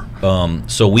number.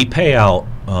 So we pay out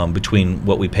between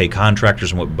what we pay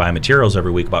contractors and what we buy materials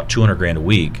every week, about 200 grand a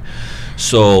week.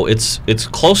 So it's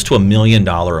close to $1 million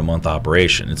a month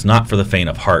operation. It's not for the faint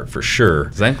of heart, for sure.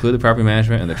 Does that include the property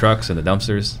management and the trucks and the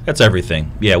dumpsters? That's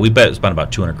everything. Yeah, we spend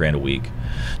about 200 grand a week.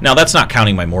 Now that's not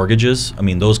counting my mortgages. I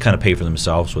mean, those kind of pay for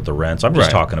themselves with the rents. I'm just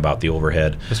talking about the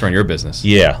overhead. Just run your business.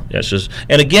 Yeah, it's just,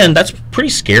 and again, that's pretty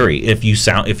scary if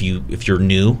you're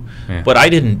new. Yeah. But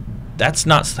that's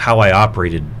not how I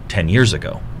operated 10 years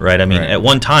ago, right? I mean, at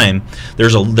one time,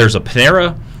 there's a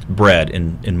Panera Bread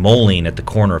in Moline at the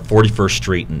corner of 41st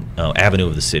Street and Avenue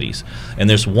of the Cities, and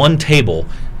there's one table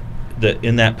that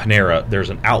in that Panera, there's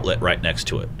an outlet right next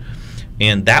to it.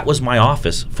 And that was my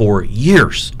office for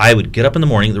years. I would get up in the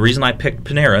morning. The reason I picked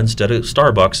Panera instead of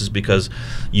Starbucks is because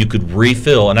you could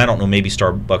refill, and I don't know, maybe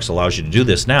Starbucks allows you to do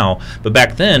this now, but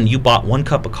back then you bought 1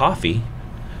 cup of coffee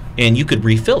and you could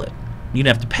refill it. You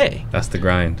didn't have to pay. That's the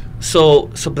grind. So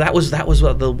that was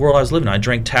the world I was living in. I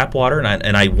drank tap water,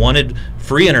 and I wanted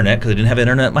free internet because I didn't have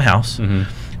internet at my house.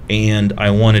 And I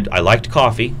liked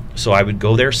coffee, so I would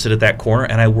go there, sit at that corner,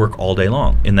 and I work all day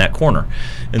long in that corner.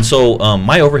 And so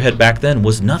my overhead back then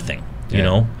was nothing, you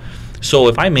know. So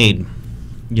if I made,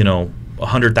 $100,000,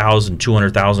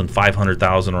 $200,000,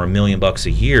 $500,000, or $1 million a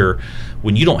year,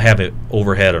 when you don't have an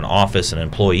overhead, an office, and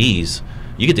employees,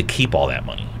 you get to keep all that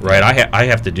money, right? I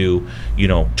have to do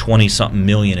 20-something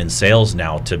million in sales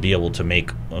now to be able to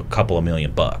make a couple of $1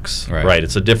 million, right?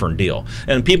 It's a different deal.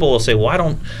 And people will say, well, I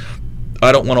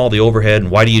don't want all the overhead,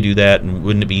 and why do you do that? And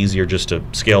wouldn't it be easier just to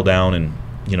scale down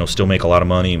and still make a lot of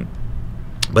money?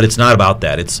 But it's not about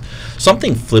that. It's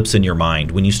something flips in your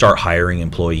mind when you start hiring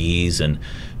employees, and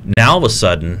now all of a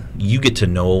sudden you get to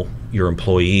know your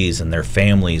employees and their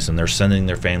families, and they're sending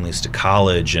their families to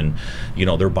college, and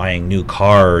they're buying new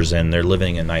cars, and they're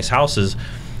living in nice houses.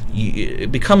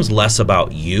 It becomes less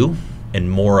about you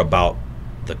and more about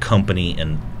the company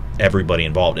and everybody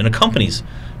involved. And a company's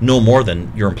no more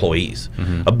than your employees.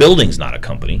 A building's not a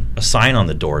company. A sign on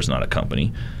the door is not a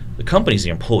company. The company's the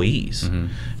employees.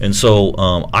 And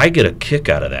so I get a kick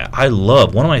out of that.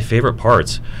 One of my favorite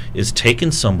parts is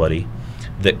taking somebody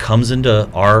that comes into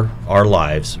our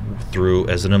lives through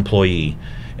as an employee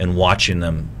and watching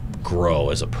them grow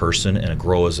as a person and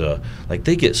grow as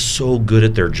they get so good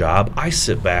at their job. I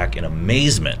sit back in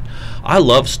amazement. I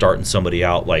love starting somebody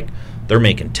out like they're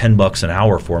making $10 an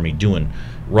hour for me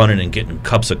running and getting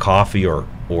cups of coffee or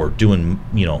doing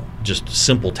just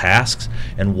simple tasks,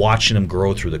 and watching them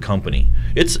grow through the company.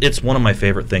 It's one of my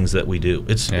favorite things that we do.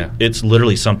 It's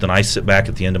literally something I sit back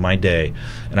at the end of my day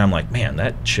and I'm like, man,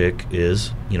 that chick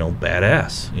is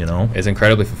badass. It's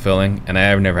incredibly fulfilling, and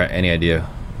I've never had any idea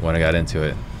when I got into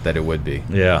it that it would be.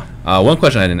 Yeah. One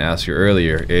question I didn't ask you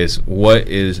earlier is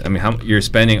how you're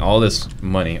spending all this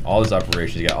money, all this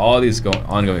operations, you got all these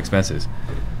ongoing expenses.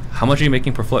 How much are you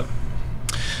making per flip?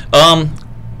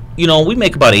 We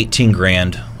make about 18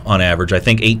 grand on average. I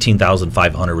think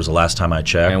 18,500 was the last time I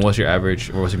checked. And what's your average,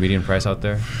 or what's your median price out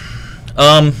there?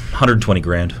 120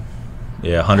 grand.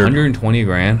 Yeah, 120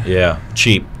 grand? Yeah,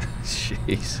 cheap.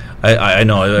 Jeez. I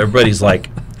know. Everybody's like,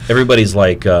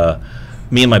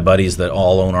 me and my buddies that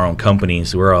all own our own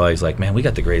companies, we're always like, man, we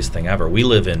got the greatest thing ever. We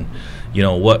live in,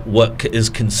 what is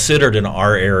considered in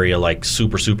our area like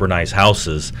super, super nice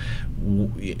houses.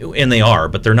 and they are,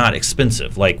 but they're not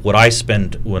expensive. Like what I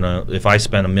spend if I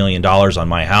spend $1 million on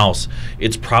my house,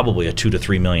 it's probably a $2 to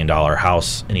 $3 million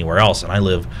house anywhere else, and I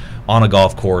live on a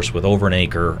golf course with over an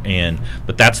acre.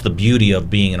 But that's the beauty of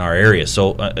being in our area.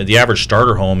 So the average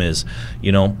starter home is,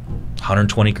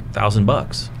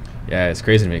 $120,000. Yeah, it's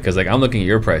crazy to me because like I'm looking at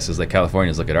your prices, like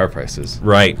Californians look at our prices.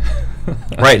 Right,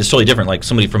 right. It's totally different. Like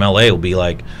somebody from LA will be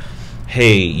like,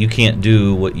 "Hey, I can't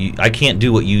do what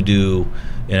you do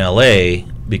in LA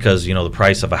because the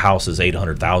price of a house is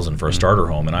 $800,000 for a starter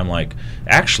home." And I'm like,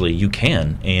 actually, you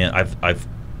can. And I've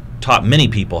taught many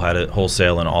people how to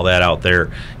wholesale and all that out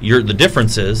there. The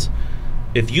difference is,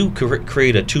 if you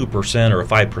create a 2% or a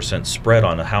 5% spread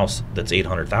on a house that's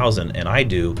 $800,000, and I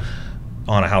do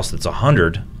on a house that's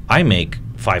 $100,000, I make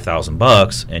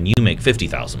 $5,000 and you make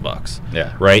 $50,000.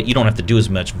 Yeah. Right. You don't have to do as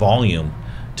much volume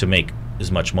to make as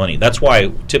much money. That's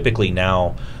why typically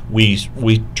now we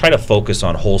try to focus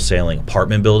on wholesaling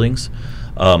apartment buildings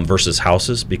versus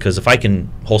houses, because if I can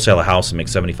wholesale a house and make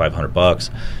 $7,500,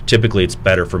 typically it's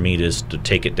better for me to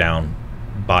take it down,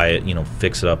 buy it,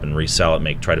 fix it up and resell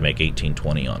it, try to make 18,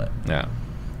 20 on it. Yeah.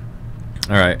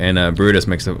 All right. And Brutus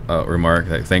makes a remark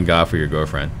like, "Thank God for your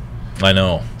girlfriend." I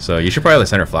know. So you should probably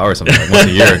send her flowers something like once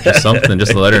a year, just something,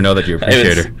 just to let her know that you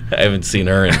appreciate her. I haven't seen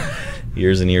her in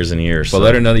years and years and years. But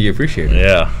let her know that you appreciate her.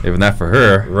 Yeah. If not for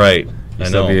her, right. I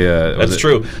know. That's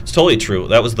true. It's totally true.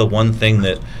 That was the one thing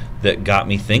that got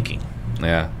me thinking.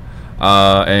 Yeah.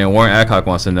 And Warren Adcock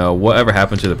wants to know, whatever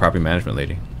happened to the property management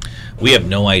lady? We have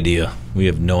no idea.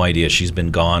 She's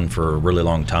been gone for a really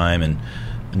long time, and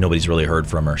nobody's really heard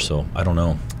from her, so I don't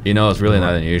know. It's really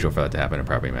not unusual for that to happen in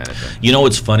property management.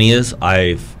 What's funny is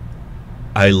I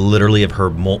literally have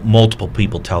heard multiple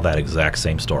people tell that exact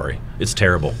same story. It's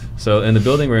terrible. So in the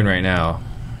building we're in right now,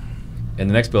 in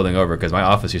the next building over, because my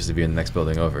office used to be in the next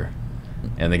building over,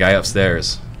 and the guy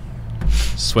upstairs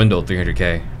swindled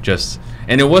 $300K.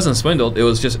 And it wasn't swindled, it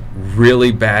was just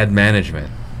really bad management,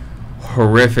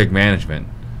 horrific management.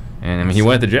 And I mean, he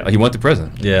went to jail. He went to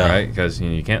prison. Yeah. Right. Because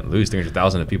you can't lose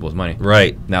 $300,000 of people's money.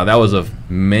 Right. Now that was of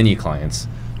many clients.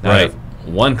 Not of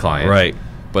one client. Right.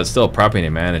 But still, property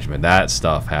management. That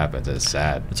stuff happens. It's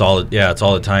sad. It's all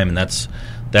the time, and that's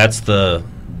the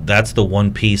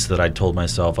one piece that I told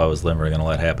myself I was never going to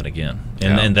let happen again.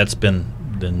 And that's been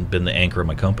the anchor of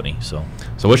my company. So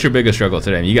what's your biggest struggle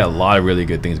today? I mean, you got a lot of really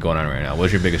good things going on right now.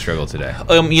 What's your biggest struggle today?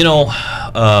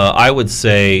 I would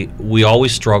say we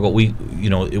always struggle.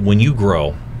 When you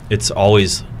grow, it's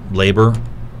always labor.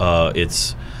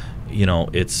 It's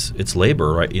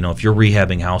labor, right? If you're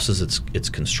rehabbing houses, it's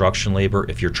construction labor.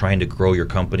 If you're trying to grow your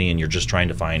company and you're just trying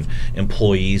to find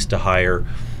employees to hire,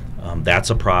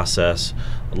 that's a process.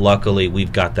 Luckily,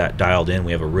 we've got that dialed in.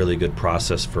 We have a really good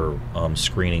process for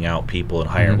screening out people and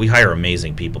hiring. We hire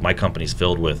amazing people. My company's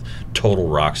filled with total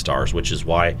rock stars, which is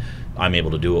why I'm able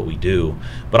to do what we do.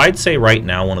 But I'd say right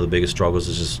now one of the biggest struggles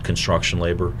is just construction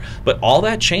labor. But all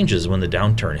that changes when the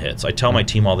downturn hits. I tell my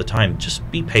team all the time, just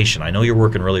be patient. I know you're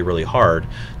working really, really hard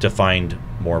to find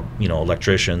more,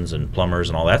 electricians and plumbers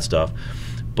and all that stuff.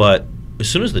 But as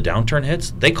soon as the downturn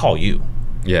hits, they call you.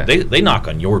 Yeah, they knock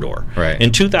on your door. Right.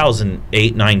 In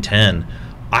 2008, 9, 10,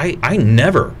 I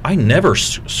never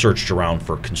searched around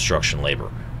for construction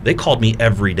labor. They called me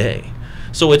every day.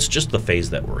 So it's just the phase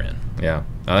that we're in. Yeah,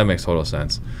 that makes total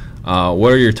sense.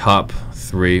 What are your top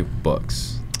 3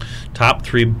 books? Top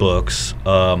 3 books.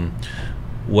 I'm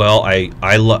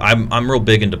real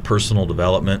big into personal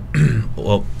development.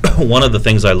 Well, one of the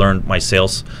things I learned my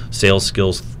sales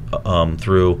skills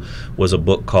through was a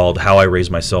book called How I Raised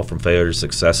Myself from Failure to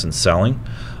Success in Selling.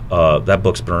 That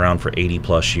book's been around for 80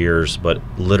 plus years, but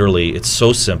literally it's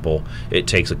so simple. It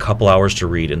takes a couple hours to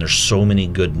read, and there's so many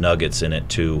good nuggets in it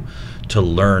to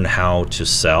learn how to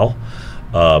sell.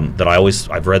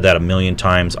 I've read that a million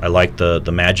times. I like the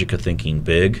Magic of Thinking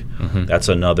Big. That's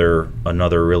another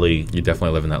really. You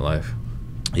definitely live in that life.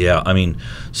 Yeah, I mean,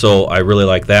 so I really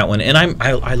like that one, and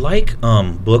I like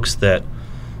books that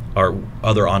are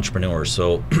other entrepreneurs.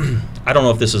 So I don't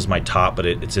know if this is my top, but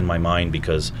it's in my mind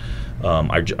because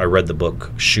I read the book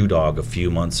Shoe Dog a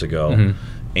few months ago,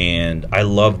 and I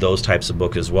love those types of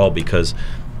books as well because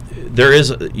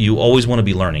you always want to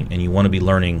be learning, and you want to be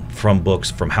learning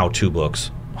from how-to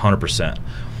books, 100%.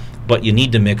 But you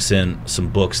need to mix in some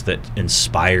books that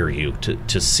inspire you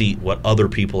to see what other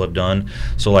people have done.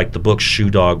 So like the book Shoe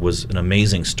Dog was an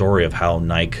amazing story of how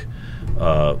Nike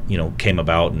came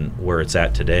about and where it's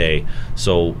at today.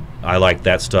 So I like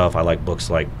that stuff. I like books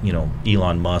like,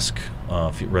 Elon Musk.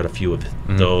 If you read a few of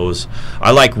those.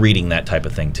 I like reading that type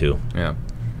of thing too. Yeah.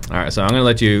 All right, so I'm going to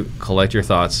let you collect your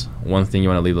thoughts. One thing you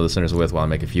want to leave the listeners with while I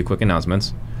make a few quick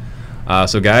announcements.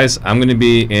 So guys, I'm going to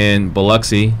be in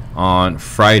Biloxi on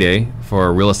Friday for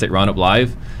a Real Estate Roundup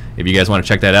Live. If you guys want to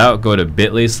check that out, go to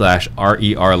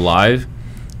bit.ly/RER Live.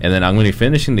 And then I'm going to be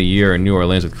finishing the year in New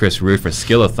Orleans with Chris Root for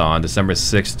Skillathon, December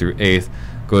 6th through 8th.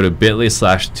 Go to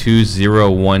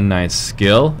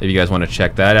bit.ly/2019skill if you guys want to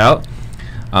check that out.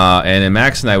 And then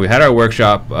Max and I, we had our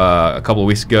workshop a couple of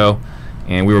weeks ago,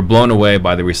 and we were blown away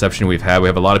by the reception we've had. We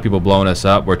have a lot of people blowing us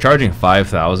up. We're charging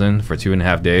 $5,000 for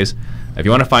 2.5 days. If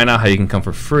you want to find out how you can come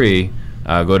for free,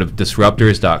 go to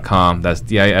disruptors.com. That's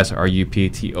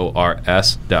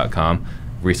disruptors.com.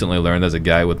 Recently learned there's a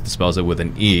guy that spells it with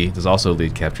an E. There's also a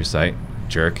lead capture site.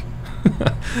 Jerk.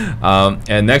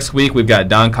 And next week we've got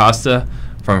Don Costa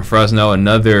from Fresno,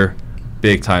 another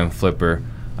big time flipper.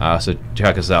 So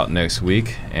check us out next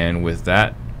week. And with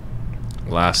that,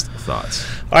 last thoughts.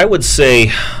 I would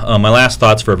say my last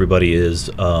thoughts for everybody is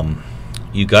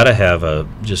you got to have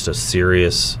just a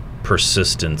serious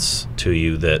persistence to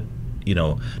you that,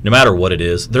 no matter what it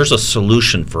is, there's a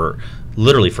solution for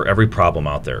literally for every problem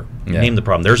out there. Yeah. Name the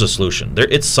problem. There's a solution.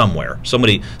 It's somewhere.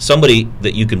 Somebody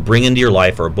that you can bring into your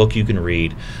life, or a book you can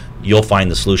read. You'll find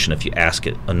the solution if you ask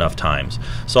it enough times.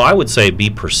 So I would say be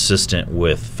persistent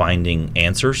with finding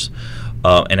answers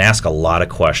and ask a lot of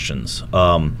questions.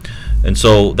 And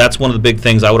so that's one of the big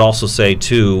things. I would also say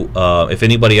too, if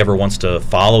anybody ever wants to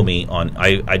follow me on,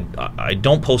 I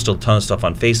don't post a ton of stuff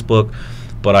on Facebook,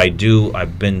 but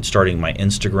I've been starting my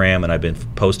Instagram, and I've been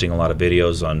posting a lot of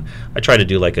videos on. I try to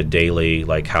do like a daily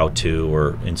how-to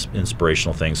or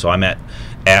inspirational thing. So I'm at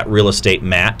Real Estate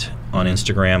Matt on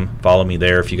Instagram. Follow me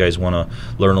there if you guys want to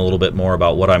learn a little bit more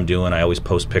about what I'm doing. I always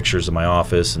post pictures of my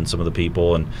office and some of the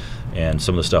people and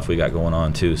some of the stuff we got going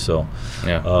on too. So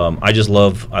Yeah. I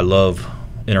love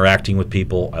interacting with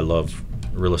people. I love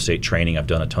real estate training. I've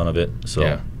done a ton of it. So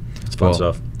Yeah. it's fun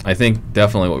stuff. I think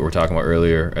definitely what we were talking about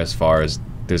earlier, as far as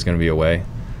there's going to be a way.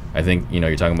 I think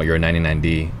you're talking about your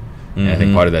 99D, and I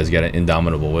think part of that is you got an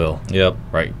indomitable will. Yep,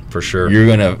 Right. for sure. You're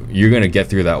gonna get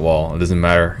through that wall. It doesn't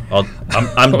matter.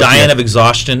 I'm dying of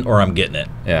exhaustion, or I'm getting it.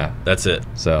 Yeah. That's it.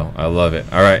 So I love it.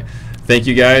 All right. Thank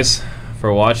you guys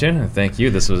for watching, and thank you.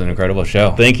 This was an incredible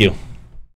show. Thank you.